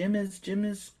 well, Jim is this Jim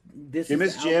is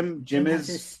is the album. Jim. Jim has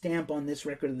his is stamp on this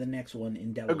record and the next one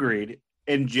indelibly. agreed.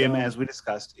 And Jim, So, as we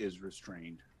discussed, is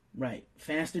restrained. right.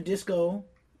 Faster Disco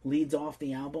leads off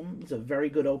the album. It's a very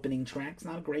good opening track. It's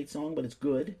not a great song, but it's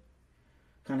good.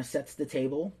 Kind of sets the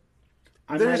table.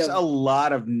 There's a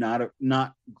lot of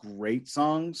not great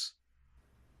songs,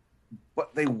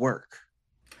 but they work.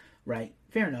 Right.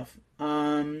 Fair enough.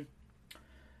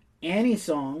 Annie's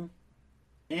song,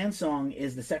 Anne's song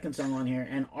is the second song on here,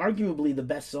 and arguably the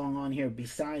best song on here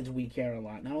besides We Care a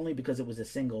Lot. Not only because it was a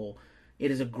single,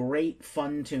 it is a great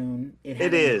fun tune.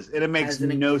 It is, and it makes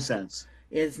no sense.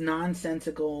 It's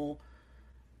nonsensical,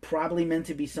 probably meant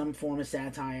to be some form of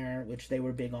satire, which they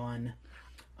were big on.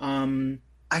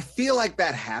 I feel like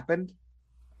that happened.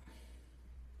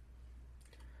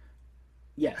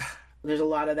 Yes, there's a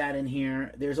lot of that in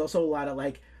here. There's also a lot of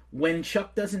like when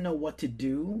Chuck doesn't know what to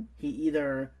do, he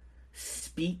either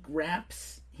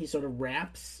he sort of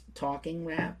raps, talking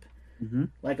rap,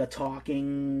 like a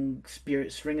talking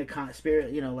spirit,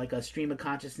 like a stream of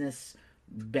consciousness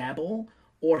babble,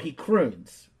 or he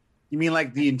croons. You mean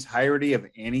like the entirety of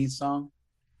Annie's song?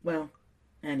 Well,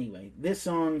 anyway, this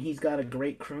song he's got a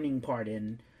great crooning part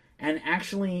in. And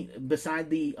actually,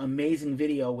 beside the amazing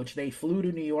video, which they flew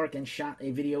to New York and shot a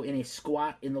video in a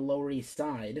squat in the Lower East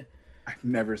Side. I've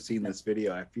never seen this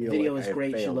video. I feel the video like is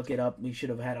great. You should look it up. We should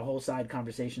have had a whole side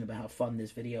conversation about how fun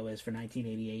this video is for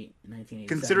 1988 and 1987.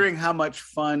 Considering how much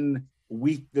fun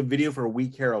the video for We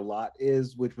Care a Lot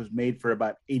is, which was made for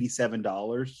about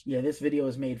 $87. Yeah, this video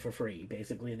is made for free,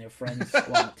 basically, in their friend's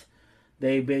squat.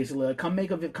 They basically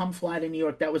come fly to New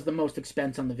York. That was the most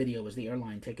expense on the video, was the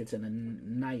airline tickets and a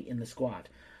night in the squat.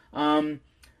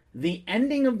 The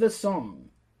ending of the song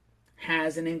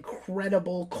has an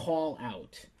incredible call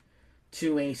out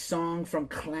to a song from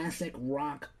classic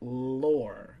rock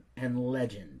lore and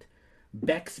legend.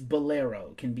 Beck's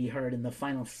Bolero can be heard in the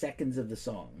final seconds of the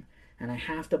song. And I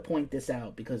have to point this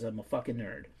out because I'm a fucking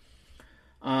nerd.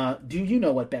 Do you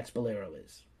know what Beck's Bolero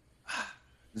is?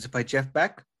 Is it by Jeff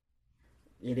Beck?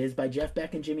 It is by Jeff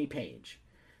Beck and Jimmy Page.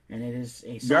 And it is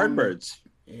a song. Yardbirds.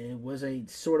 It was a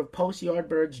sort of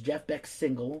post-Yardbirds Jeff Beck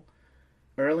single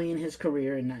early in his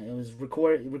career, and it was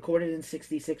recorded in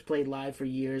 '66, played live for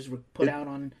years, put out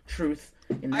on Truth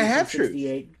in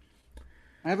 1968.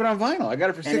 I have it on vinyl. I got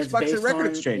it for $6 at Record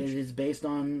Exchange. It is based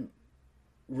on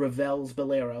Ravel's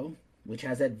Bolero, which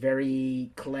has that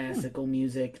very classical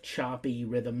music, choppy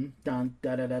rhythm. Dun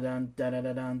dun dun dun dun dun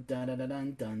dun dun dun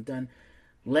dun dun dun.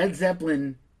 Led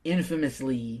Zeppelin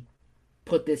infamously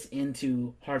put this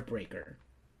into Heartbreaker,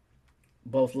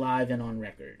 both live and on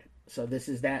record. So this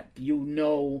is that,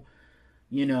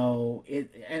 You know it,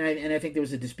 and I think there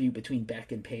was a dispute between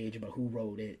Beck and Page about who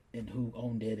wrote it and who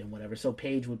owned it and whatever. So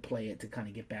Page would play it to kind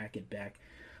of get back at Beck.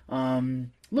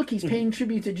 Look, he's paying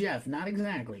tribute to Jeff. Not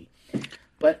exactly,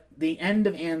 but the end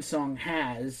of Ann's song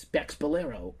has Beck's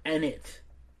Bolero and it,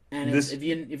 and it's This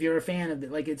if you're a fan of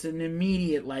it, like it's an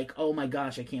immediate like, oh my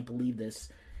gosh, I can't believe this,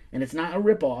 and it's not a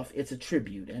ripoff, it's a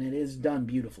tribute, and it is done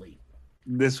beautifully.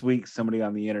 this week, somebody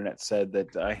on the internet said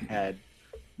that I had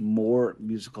more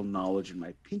musical knowledge in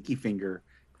my pinky finger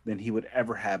than he would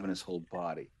ever have in his whole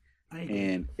body. I agree.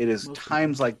 And it is Most people.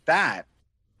 times like that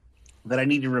that I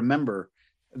need to remember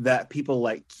that people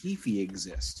like Keefe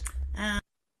exist Uh,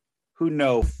 who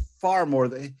know far more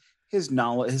than his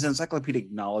knowledge, his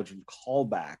encyclopedic knowledge and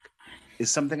callback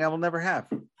is something I will never have.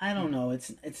 I don't know.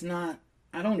 It's not.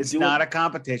 I don't It's do not it. a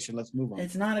competition. Let's move on.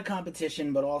 It's not a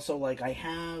competition, but also like I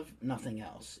have nothing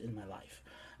else in my life.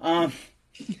 Um,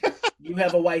 you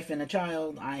have a wife and a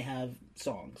child. I have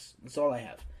songs. That's all I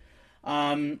have.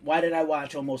 Why did I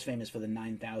watch Almost Famous for the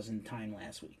 9,000th time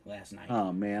last night?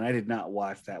 Oh man, I did not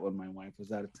watch that when my wife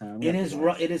was out of town. It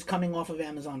is coming off of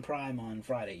Amazon Prime on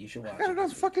Friday. You should I watch got it it on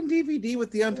this week. fucking DVD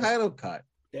with the untitled cut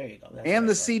There you go. That's and the what I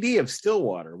thought. CD of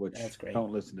Stillwater, which That's great.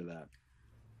 don't listen to that.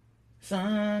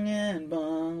 Sung and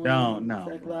bung. No.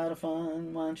 It's like a lot of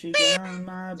fun. Why don't you get on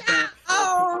my back for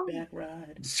a piggyback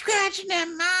ride? Scratching at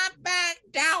my back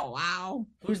down. Wow.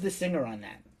 Who's the singer on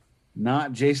that?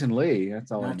 Not Jason Lee.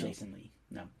 That's all I Not know. Jason Lee.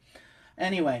 No.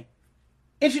 Anyway,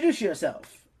 Introduce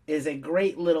Yourself is a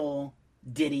great little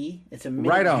ditty. It's a minute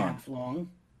Right and a on. half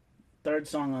long. Third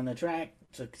song on the track.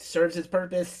 So it serves its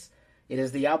purpose. It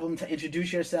is the album to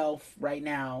introduce yourself right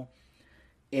now.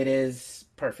 It is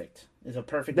perfect. It's a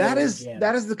perfect little jam.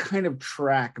 That is the kind of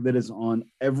track that is on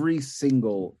every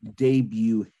single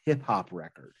debut hip hop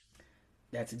record.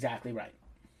 That's exactly right.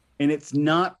 And it's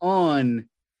not on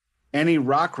any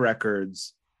rock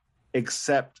records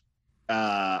except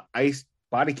Ice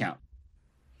Body Count.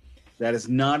 That is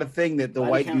not a thing that the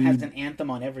Body white Count dude has an anthem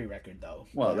on every record, though.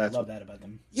 Well, I love that about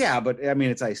them. Yeah, but I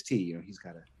mean it's Ice-T, you know, he's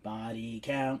got a Body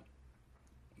Count.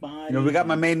 Body You know, we got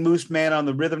my Count. main Moose Man on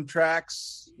the rhythm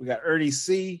tracks. We got Ernie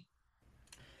C.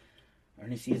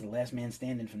 Ernie C is the last man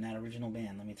standing from that original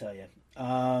band, let me tell you.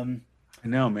 I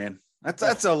know, man.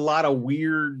 That's a lot of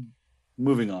weird.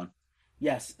 Moving on.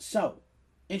 Yes, so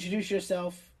introduce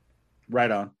yourself. Right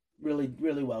on. Really,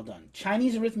 really well done.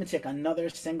 Chinese Arithmetic, another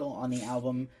single on the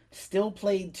album, still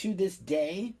played to this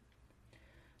day.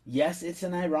 Yes, it's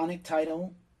an ironic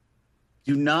title.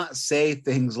 Do not say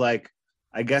things like,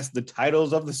 I guess the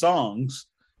titles of the songs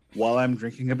while I'm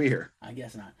drinking a beer. I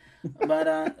guess not.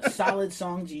 But solid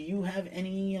song. Do you have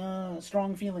any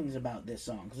strong feelings about this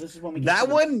song? Because this is when we get That to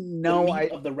the, one, no, the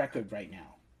meat of the record right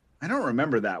now. I don't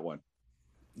remember that one.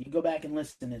 You go back and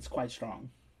listen; it's quite strong.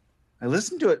 I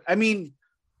listened to it. I mean,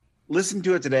 listened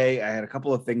to it today. I had a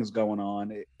couple of things going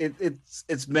on.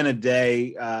 It's been a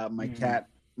day.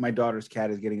 My daughter's cat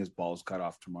is getting his balls cut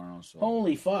off tomorrow. So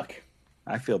Holy fuck!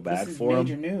 I feel bad This is for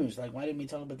major him. news. Like, why didn't we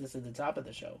talk about this at the top of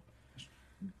the show?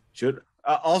 Should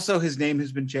also his name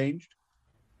has been changed.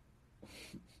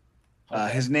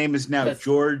 Okay. His name is now That's-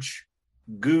 George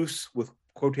Goose with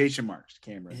quotation marks.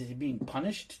 Cameron. Is he being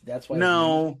punished? That's why.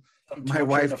 No, Some my torture in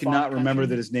wife the cannot font remember country?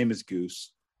 that his name is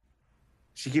Goose.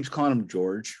 She keeps calling him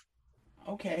George.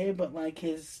 Okay, but like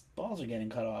his balls are getting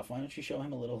cut off. Why don't you show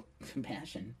him a little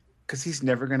compassion? Because he's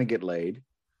never going to get laid.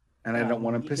 And I don't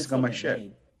want him He could pissing still on my get shit.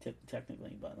 laid,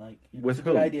 technically, but like With it's a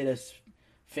good who? idea to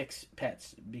fix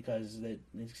pets because it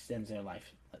extends their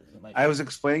life. I was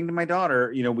explaining to my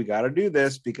daughter, you know, we got to do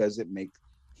this because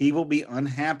he will be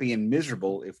unhappy and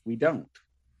miserable if we don't.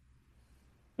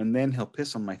 And then he'll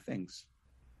piss on my things.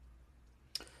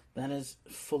 That is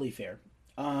fully fair.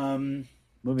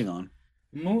 Moving on.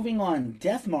 Moving on,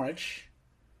 Death March,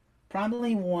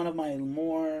 probably one of my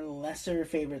more lesser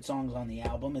favorite songs on the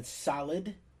album. It's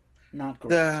solid, not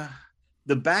great.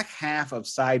 The back half of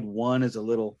side one is a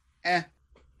little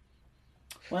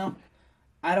Well,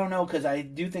 I don't know because I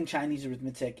do think Chinese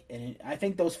Arithmetic, and I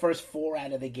think those first four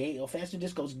out of the gate, Faster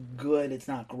Disco's good. It's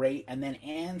not great, and then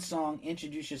Ann's song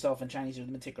 "Introduce Yourself" and Chinese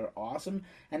Arithmetic are awesome,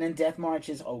 and then Death March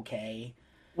is okay.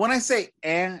 When I say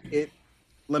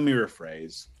let me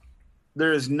rephrase.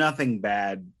 There is nothing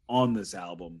bad on this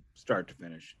album, start to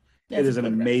finish. That's it is a an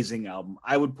good record. amazing album.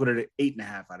 I would put it at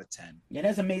 8.5 out of 10. It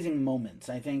has amazing moments.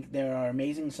 I think there are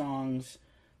amazing songs.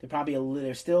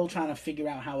 They're still trying to figure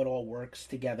out how it all works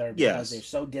together because Yes. they're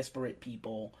so disparate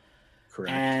people, Correct.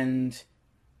 and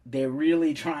they're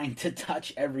really trying to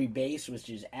touch every base, which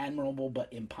is admirable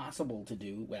but impossible to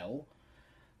do well.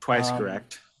 Twice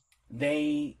correct.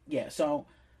 So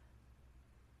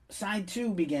side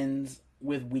two begins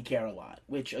with "We Care a Lot,"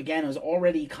 which again is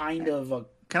already kind of a.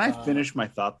 Can I finish my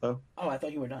thought though? Oh, I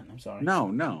thought you were done. I'm sorry. No,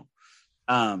 no.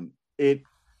 It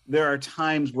there are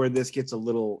times where this gets a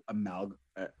little amal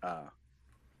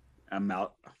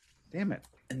damn it.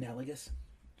 Analogous.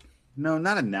 No,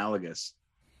 not analogous.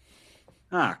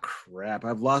 Ah, crap!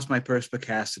 I've lost my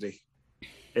perspicacity.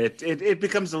 It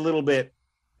becomes a little bit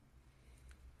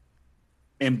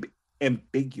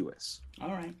ambiguous.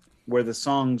 All right. Where the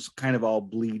songs kind of all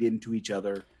bleed into each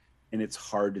other, and it's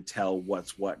hard to tell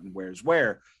what's what and where's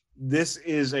where. This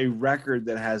is a record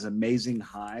that has amazing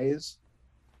highs,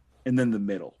 and then the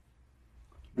middle.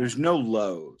 There's no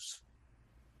lows.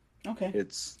 Okay.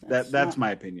 It's that's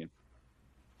my opinion.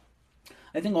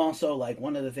 I think also like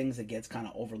one of the things that gets kind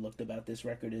of overlooked about this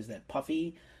record is that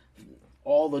Puffy,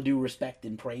 all the due respect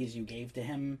and praise you gave to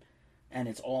him, and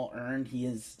it's all earned. He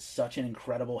is such an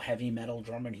incredible heavy metal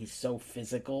drummer, and he's so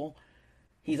physical.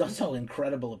 He's also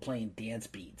incredible at playing dance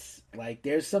beats. Like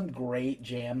there's some great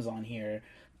jams on here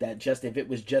that just if it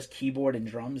was just keyboard and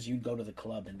drums, you'd go to the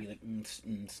club and be like, this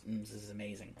is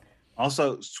amazing.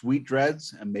 Also, Sweet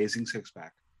Dreads, amazing six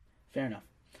pack. Fair enough.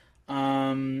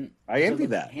 I envy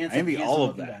that. I envy all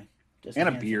of that. And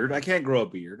a beard. I can't grow a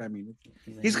beard. I mean,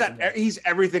 he's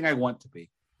everything I want to be.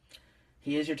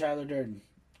 He is your Tyler Durden.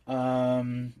 I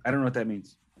don't know what that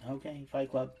means. Okay,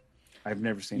 Fight Club. I've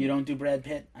never seen. You don't do Brad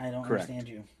Pitt. I don't understand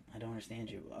you. I don't understand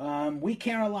you. We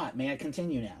Care a Lot. May I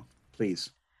continue now? Please.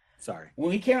 Sorry.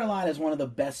 We Care a Lot is one of the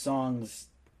best songs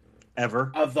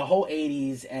ever of the whole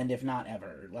 '80s, and if not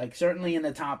ever, like certainly in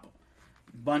the top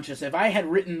bunch of. If I had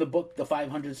written the book, The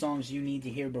 500 Songs You Need to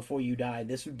Hear Before You Die,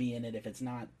 this would be in it. If it's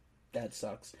not, that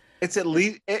sucks. It's at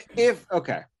least if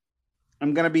okay.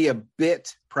 I'm gonna be a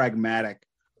bit pragmatic.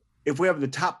 If we have the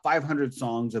top 500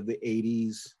 songs of the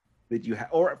 '80s that you have,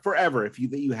 or forever,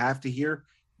 that you have to hear,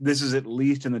 this is at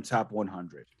least in the top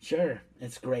 100. Sure,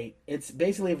 it's great. It's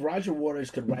basically if Roger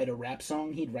Waters could write a rap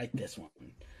song, he'd write this one.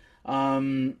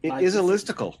 It is a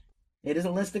listicle. It is a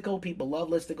listicle. People love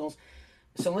listicles.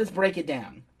 So let's break it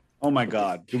down. Oh my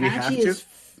God! Do we have to?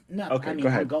 No. Okay, I mean,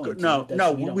 go ahead.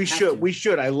 No, we should. We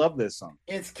should. I love this song.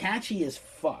 It's catchy as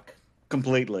fuck.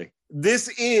 Completely. This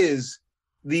is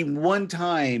the one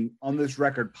time on this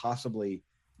record, possibly,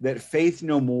 that Faith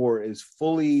No More is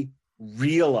fully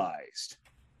realized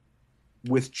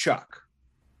with Chuck.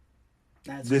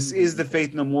 This is the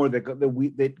Faith No More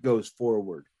that goes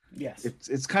forward. Yes,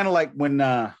 it's kind of like when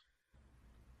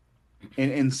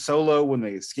in Solo when the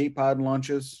escape pod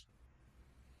launches,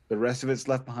 the rest of it's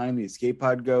left behind. The escape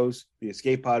pod goes. The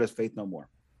escape pod is Faith No More.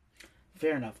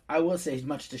 Fair enough. I will say,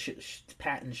 much to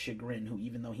Patton's chagrin, who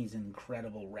even though he's an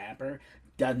incredible rapper,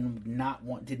 did not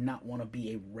want to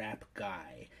be a rap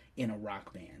guy in a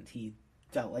rock band. He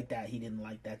felt like that. He didn't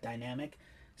like that dynamic,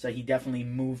 so he definitely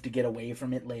moved to get away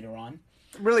from it later on.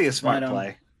 Really a smart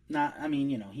play. I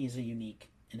mean, he's a unique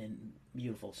and a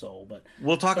beautiful soul. But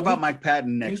we'll talk about Mike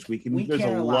Patton next week, and there's a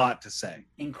lot to say.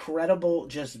 Incredible,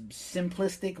 just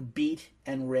simplistic beat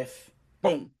and riff.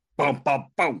 Boom, boom, boom,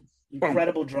 boom.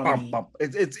 Incredible drum beat.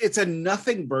 It's a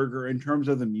nothing burger in terms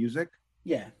of the music.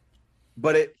 Yeah.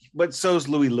 But so's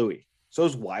Louie Louie.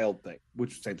 So's Wild Thing,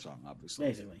 which is the same song, obviously.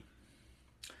 Basically.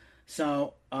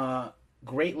 So,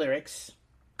 great lyrics.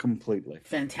 Completely.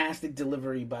 Fantastic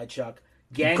delivery by Chuck.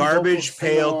 Garbage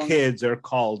Pail Kids are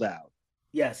called out.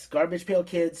 Yes, Garbage Pail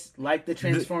Kids, like the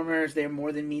Transformers, they're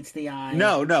more than meets the eye.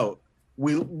 No.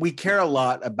 We care a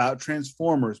lot about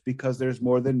Transformers because there's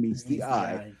more than meets the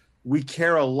eye. We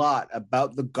care a lot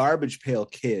about the Garbage Pail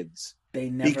Kids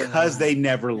they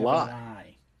never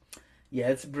lie. Yeah,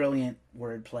 it's brilliant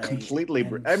wordplay. Completely.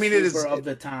 I mean, it is of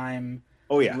the time.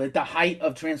 Oh yeah, like the height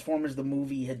of Transformers, the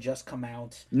movie had just come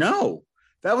out. No,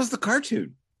 that was the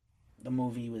cartoon. The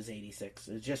movie was 86.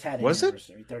 It just had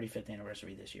 35th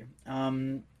anniversary this year.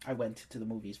 I went to the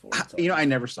movies for it. So I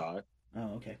never saw it.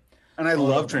 Oh, okay. And I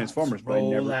love Transformers, but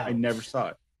I never saw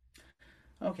it.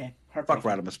 Okay. Fuck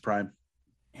Rodimus Prime.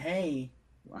 Hey.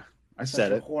 I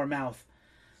said it. Whore mouth.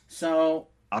 So.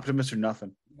 Optimus or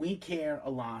nothing. We Care a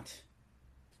Lot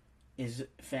is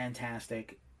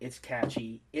fantastic. It's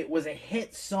catchy. It was a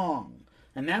hit song.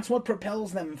 And that's what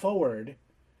propels them forward.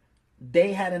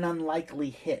 They had an unlikely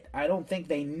hit. I don't think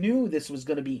they knew this was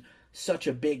going to be such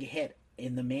a big hit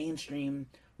in the mainstream,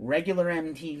 regular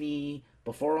MTV,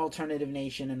 before Alternative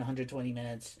Nation in 120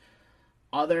 Minutes.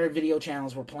 Other video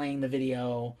channels were playing the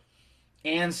video.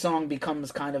 And song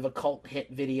becomes kind of a cult hit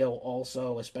video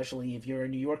also, especially if you're a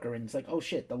New Yorker and it's like, oh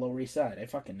shit, the Lower East Side. I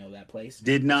fucking know that place.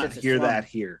 Did not hear that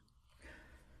here.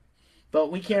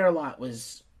 But We Care a Lot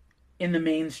was in the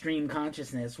mainstream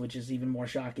consciousness, which is even more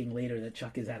shocking later that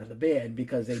Chuck is out of the band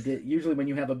because they did. Usually, when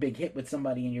you have a big hit with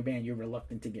somebody in your band, you're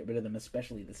reluctant to get rid of them,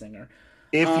 especially the singer.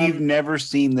 If you've Um, never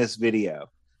seen this video,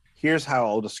 here's how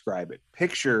I'll describe it.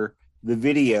 Picture the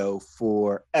video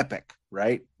for Epic,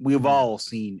 right? We've mm, all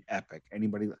seen Epic.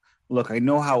 Anybody look, I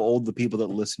know how old the people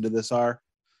that listen to this are.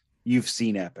 You've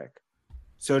seen Epic.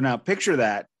 So now picture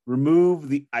that, remove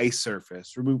the ice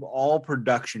surface, remove all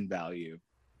production value,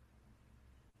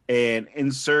 and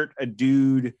insert a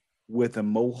dude with a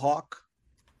mohawk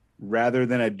rather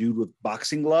than a dude with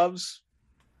boxing gloves.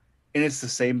 And it's the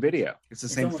same video. It's the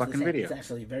it's same almost the fucking same. It's video.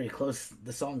 actually very close.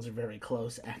 The songs are very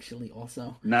close, actually.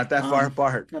 Also, Not that far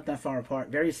apart. not that far apart.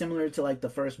 Very similar to like the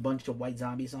first bunch of White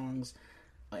Zombie songs.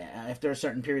 After a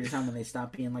certain period of time, when they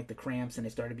stopped being like the Cramps and they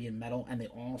started being metal, and they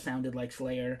all sounded like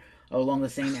Slayer along the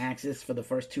same axis for the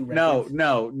first two No, records.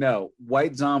 no, no.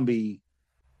 White Zombie,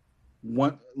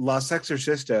 one Los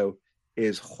Exorcisto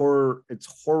is horror. It's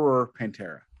horror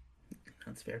Pantera,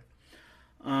 That's fair.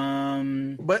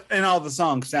 Um, but and all the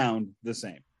songs sound the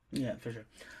same. yeah, for sure.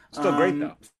 Still great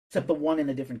though. Except the one in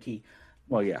a different key.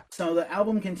 Well, yeah. So the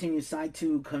album continues. Side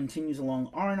two continues along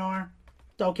R&R.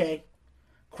 It's okay.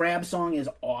 Crab Song is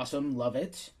awesome. Love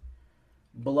it.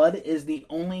 Blood is the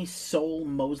only Soul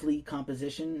Mosley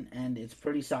composition, and it's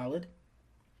pretty solid.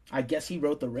 I guess he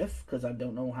wrote the riff because I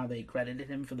don't know how they credited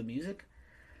him for the music.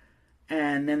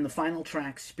 And then the final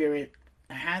track, Spirit,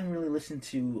 I hadn't really listened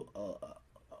to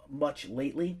much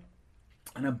lately,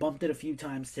 and I bumped it a few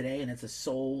times today, and it's a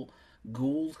Soul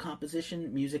Ghouls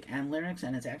composition, music and lyrics,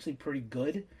 and it's actually pretty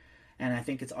good, and I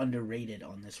think it's underrated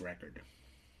on this record.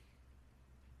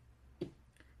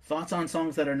 Thoughts on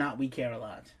songs that are not We Care a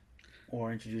Lot?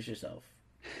 Or introduce yourself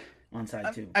on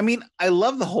side two. I mean, I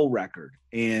love the whole record,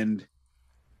 and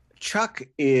Chuck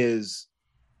is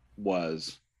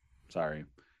was sorry,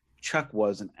 Chuck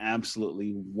was an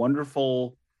absolutely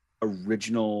wonderful,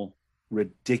 original,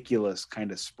 ridiculous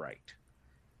kind of sprite.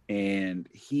 And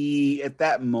he, at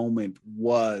that moment,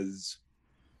 was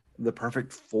the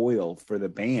perfect foil for the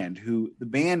band, who the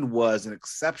band was an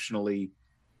exceptionally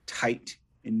tight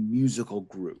and musical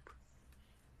group.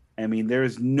 I mean, there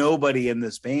is nobody in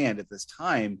this band at this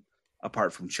time,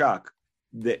 apart from Chuck,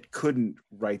 that couldn't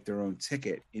write their own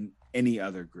ticket in any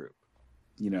other group,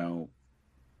 you know.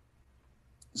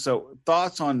 So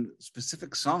thoughts on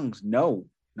specific songs? No,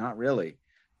 not really.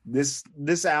 This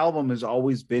album has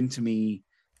always been to me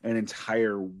an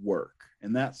entire work,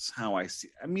 and that's how I see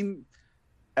it. I mean,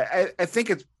 I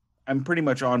think I'm pretty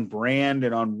much on brand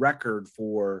and on record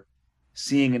for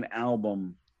seeing an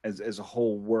album as a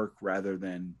whole work rather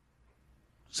than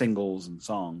singles and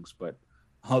songs. But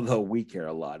although We Care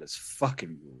a Lot is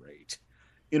fucking great,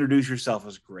 Introduce Yourself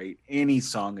is great, any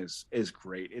song is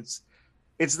great. It's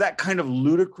that kind of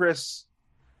ludicrous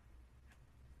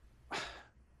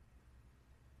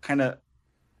kind of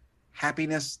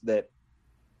happiness that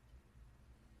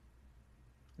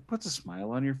puts a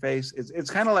smile on your face. It's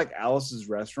kind of like Alice's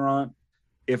Restaurant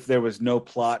if there was no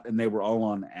plot and they were all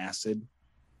on acid.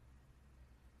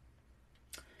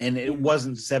 And it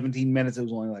wasn't 17 minutes, it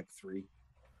was only like 3.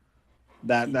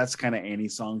 That's kind of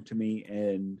Annie's song to me.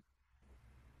 And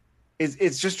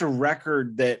it's just a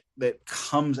record that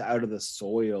comes out of the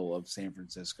soil of San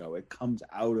Francisco. It comes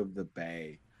out of the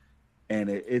Bay. And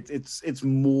it's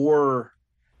more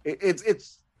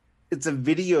it's a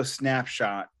video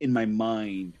snapshot in my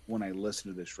mind when I listen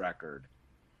to this record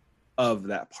of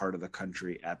that part of the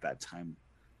country at that time,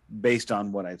 based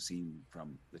on what I've seen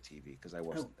from the TV, because I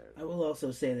wasn't there. I will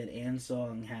also say that Ann's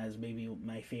song has maybe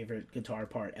my favorite guitar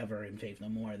part ever in Faith No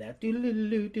More. That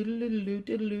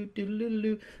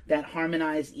that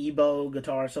harmonized Ebo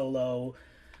guitar solo,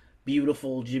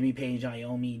 beautiful Jimmy Page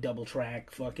Iommi double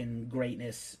track, fucking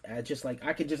greatness. Just like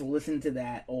I could just listen to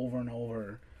that over and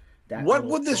over. What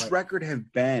would this record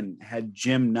have been had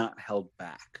Jim not held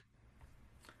back?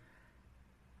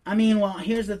 I mean, well,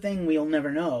 here's the thing: we'll never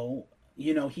know.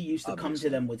 You know, he used to come Obviously.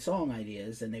 to them with song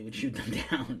ideas, and they would shoot them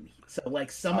down. So,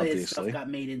 like, some of his stuff got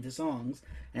made into songs,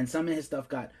 and some of his stuff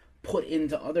got put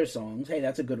into other songs. Hey,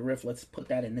 that's a good riff. Let's put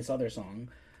that in this other song,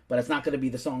 but it's not going to be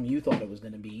the song you thought it was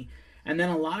going to be. And then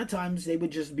a lot of times they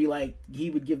would just be like, he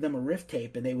would give them a riff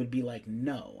tape, and they would be like,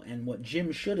 no. And what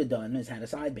Jim should have done is had a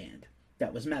side band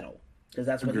that was metal, because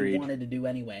that's what he wanted to do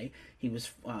anyway. He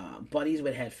was buddies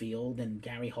with Hetfield and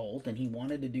Gary Holt, and he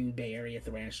wanted to do Bay Area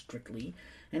thrash strictly,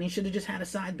 and he should have just had a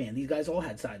side band. These guys all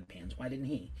had side bands. Why didn't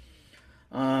he?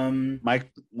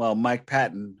 Mike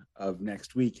Patton of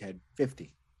Next Week had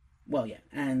 50. Well, yeah,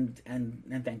 and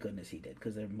thank goodness he did,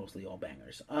 because they're mostly all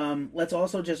bangers. Let's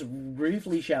also just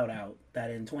briefly shout out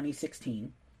that in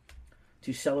 2016,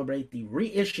 to celebrate the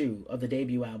reissue of the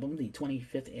debut album, the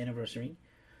 25th anniversary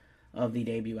of the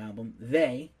debut album,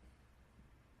 they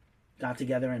got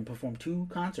together and performed two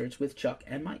concerts with Chuck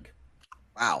and Mike.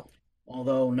 Wow.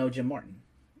 Although no Jim Martin.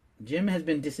 Jim has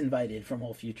been disinvited from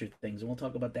all future things, and we'll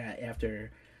talk about that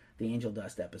after the Angel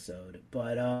Dust episode.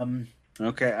 But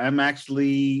Okay, I'm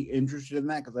actually interested in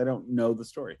that because I don't know the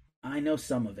story. I know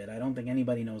some of it. I don't think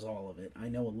anybody knows all of it. I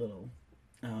know a little.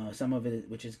 Some of it,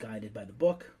 which is guided by the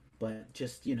book, but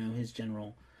just his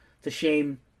general. It's a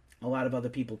shame. A lot of other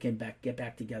people can get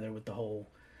back together with the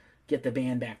whole get the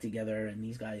band back together, and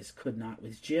these guys could not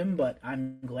with Jim. But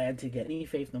I'm glad to get any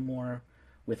Faith No More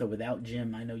with or without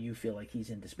Jim. I know you feel like he's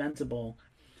indispensable.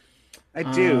 I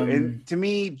do, and to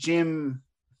me, Jim's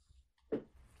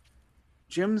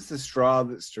the straw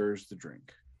that stirs the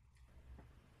drink.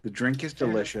 The drink is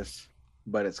delicious,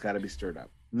 but it's got to be stirred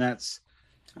up, and that's.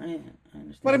 I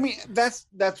understand. But I mean,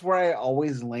 that's where I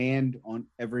always land on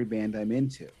every band I'm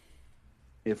into.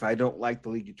 If I don't like the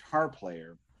lead guitar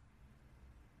player,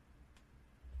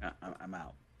 I'm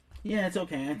out. Yeah, it's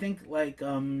okay. I think like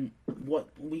what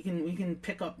we can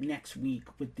pick up next week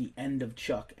with the end of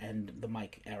Chuck and the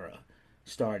Mike era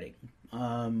starting.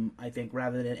 I think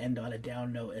rather than end on a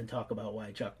down note and talk about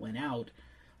why Chuck went out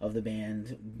of the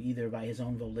band, either by his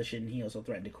own volition, he also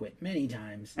threatened to quit many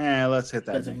times. Let's hit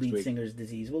that because of lead week. singer's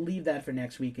disease. We'll leave that for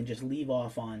next week and just leave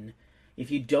off on.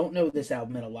 If you don't know this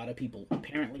album, and a lot of people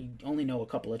apparently only know a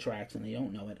couple of tracks and they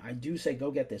don't know it, I do say go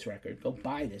get this record, go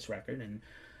buy this record, and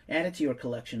add it to your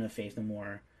collection of Faith No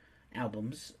More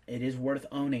albums. It is worth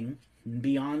owning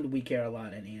beyond We Care a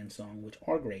Lot and Anne's Song, which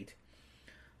are great.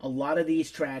 A lot of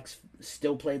these tracks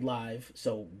still played live,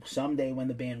 so someday when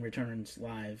the band returns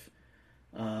live,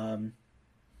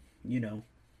 you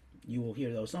will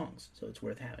hear those songs, so it's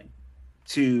worth having.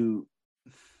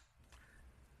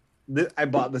 I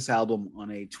bought this album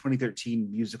on a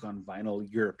 2013 Music on Vinyl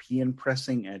European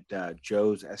pressing at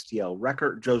Joe's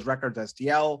Records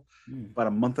STL about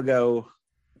a month ago.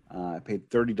 I paid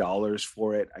 $30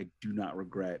 for it. I do not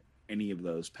regret any of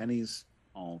those pennies,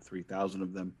 all 3,000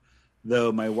 of them.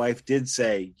 Though my wife did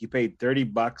say, you paid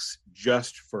 $30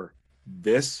 just for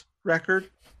this record.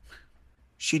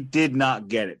 She did not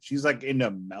get it. She's like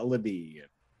into melody and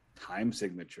time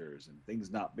signatures and things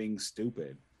not being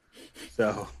stupid.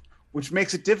 So, which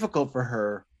makes it difficult for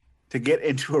her to get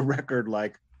into a record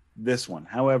like this one.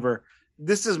 However,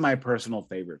 this is my personal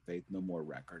favorite Faith No More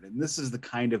record. And this is the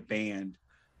kind of band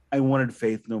I wanted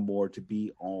Faith No More to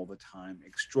be all the time.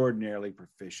 Extraordinarily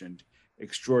proficient,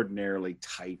 extraordinarily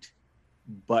tight,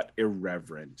 but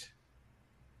irreverent.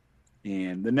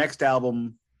 And the next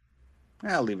album,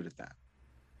 I'll leave it at that.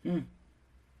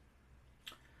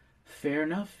 Fair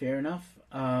enough. Fair enough.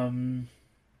 I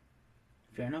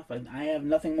have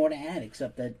nothing more to add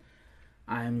except that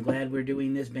I'm glad we're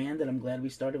doing this band, and I'm glad we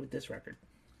started with this record.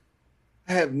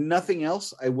 I have nothing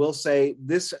else. I will say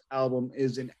this album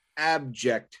is an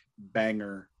abject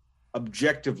banger,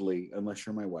 objectively, unless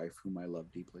you're my wife, whom I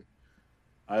love deeply.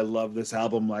 I love this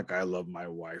album like I love my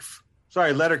wife.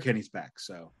 Sorry, Letterkenny's back.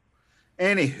 So,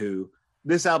 anywho,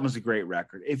 this album is a great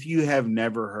record. If you have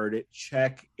never heard it,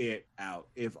 check it out.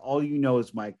 If all you know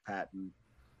is Mike Patton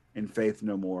and Faith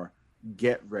No More,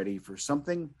 get ready for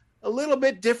something a little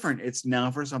bit different. It's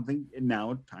now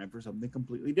time for something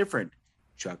completely different.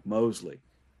 Chuck Mosley.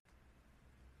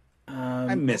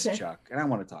 I miss Chuck, and I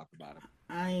want to talk about him.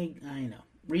 I know.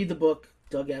 Read the book.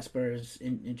 Doug Esper's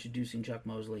introducing Chuck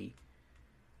Mosley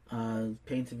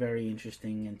paints a very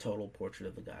interesting and total portrait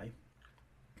of the guy.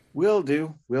 We'll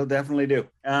definitely do.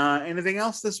 Anything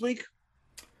else this week?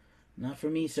 Not for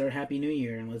me, sir. Happy New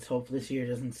Year, and let's hope this year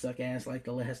doesn't suck ass like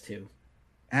the last two.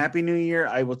 Happy New Year.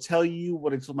 I will tell you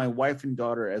what I told my wife and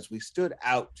daughter as we stood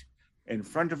out in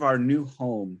front of our new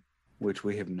home, which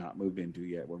we have not moved into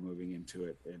yet. We're moving into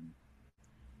it in,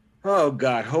 oh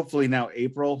God, hopefully now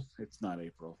April. It's not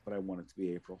April, but I want it to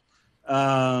be April.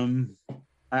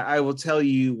 I will tell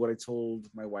you what I told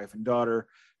my wife and daughter.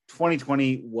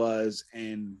 2020 was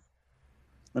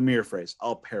let me rephrase.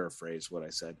 I'll paraphrase what I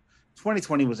said.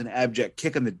 2020 was an abject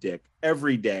kick in the dick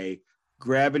every day,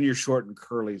 grabbing your short and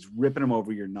curlies, ripping them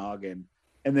over your noggin,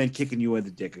 and then kicking you in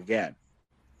the dick again.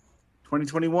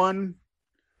 2021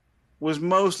 was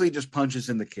mostly just punches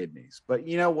in the kidneys. But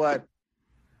you know what?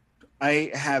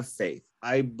 I have faith.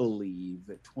 I believe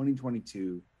that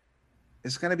 2022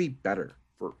 is going to be better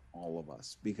for all of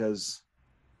us, because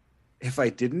if I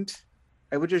didn't,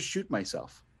 I would just shoot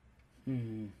myself.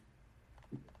 Well,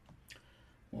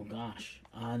 gosh.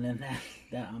 And then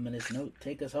that ominous note,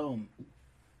 take us home.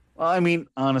 Well, I mean,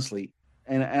 honestly,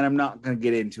 and I'm not going to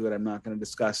get into it. I'm not going to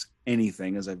discuss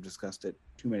anything, as I've discussed it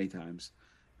too many times.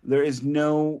 There is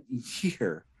no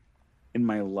year in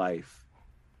my life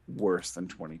worse than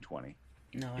 2020.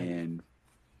 No, And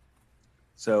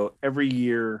so every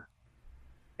year,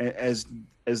 as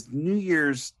New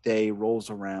Year's Day rolls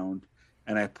around,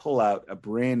 and I pull out a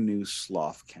brand new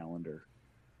sloth calendar,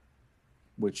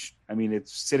 which I mean,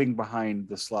 it's sitting behind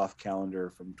the sloth calendar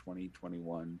from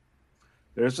 2021.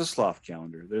 There's a sloth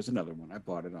calendar. There's another one. I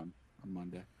bought it on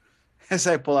Monday. As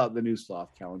I pull out the new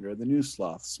sloth calendar, the new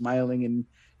sloth smiling and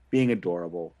being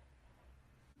adorable.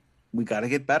 We got to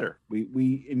get better.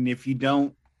 And if you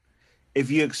don't, if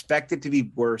you expect it to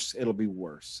be worse, it'll be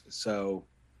worse. So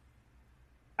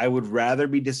I would rather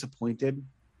be disappointed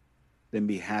than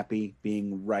be happy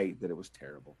being right that it was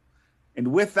terrible. And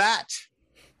with that,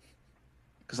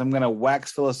 because I'm going to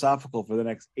wax philosophical for the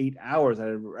next 8 hours,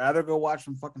 I'd rather go watch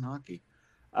some fucking hockey.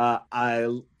 I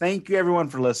thank you everyone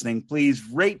for listening. Please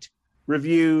rate,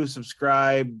 review,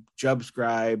 subscribe,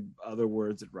 jubscribe, other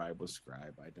words that rhyme with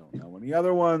scribe. I don't know any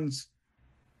other ones.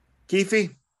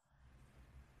 Keefe?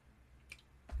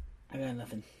 I got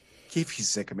nothing. Keefe's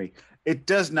sick of me. It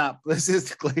does not. This is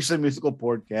the Glacial Musical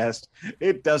Podcast.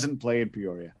 It doesn't play in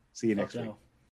Peoria. See you next week.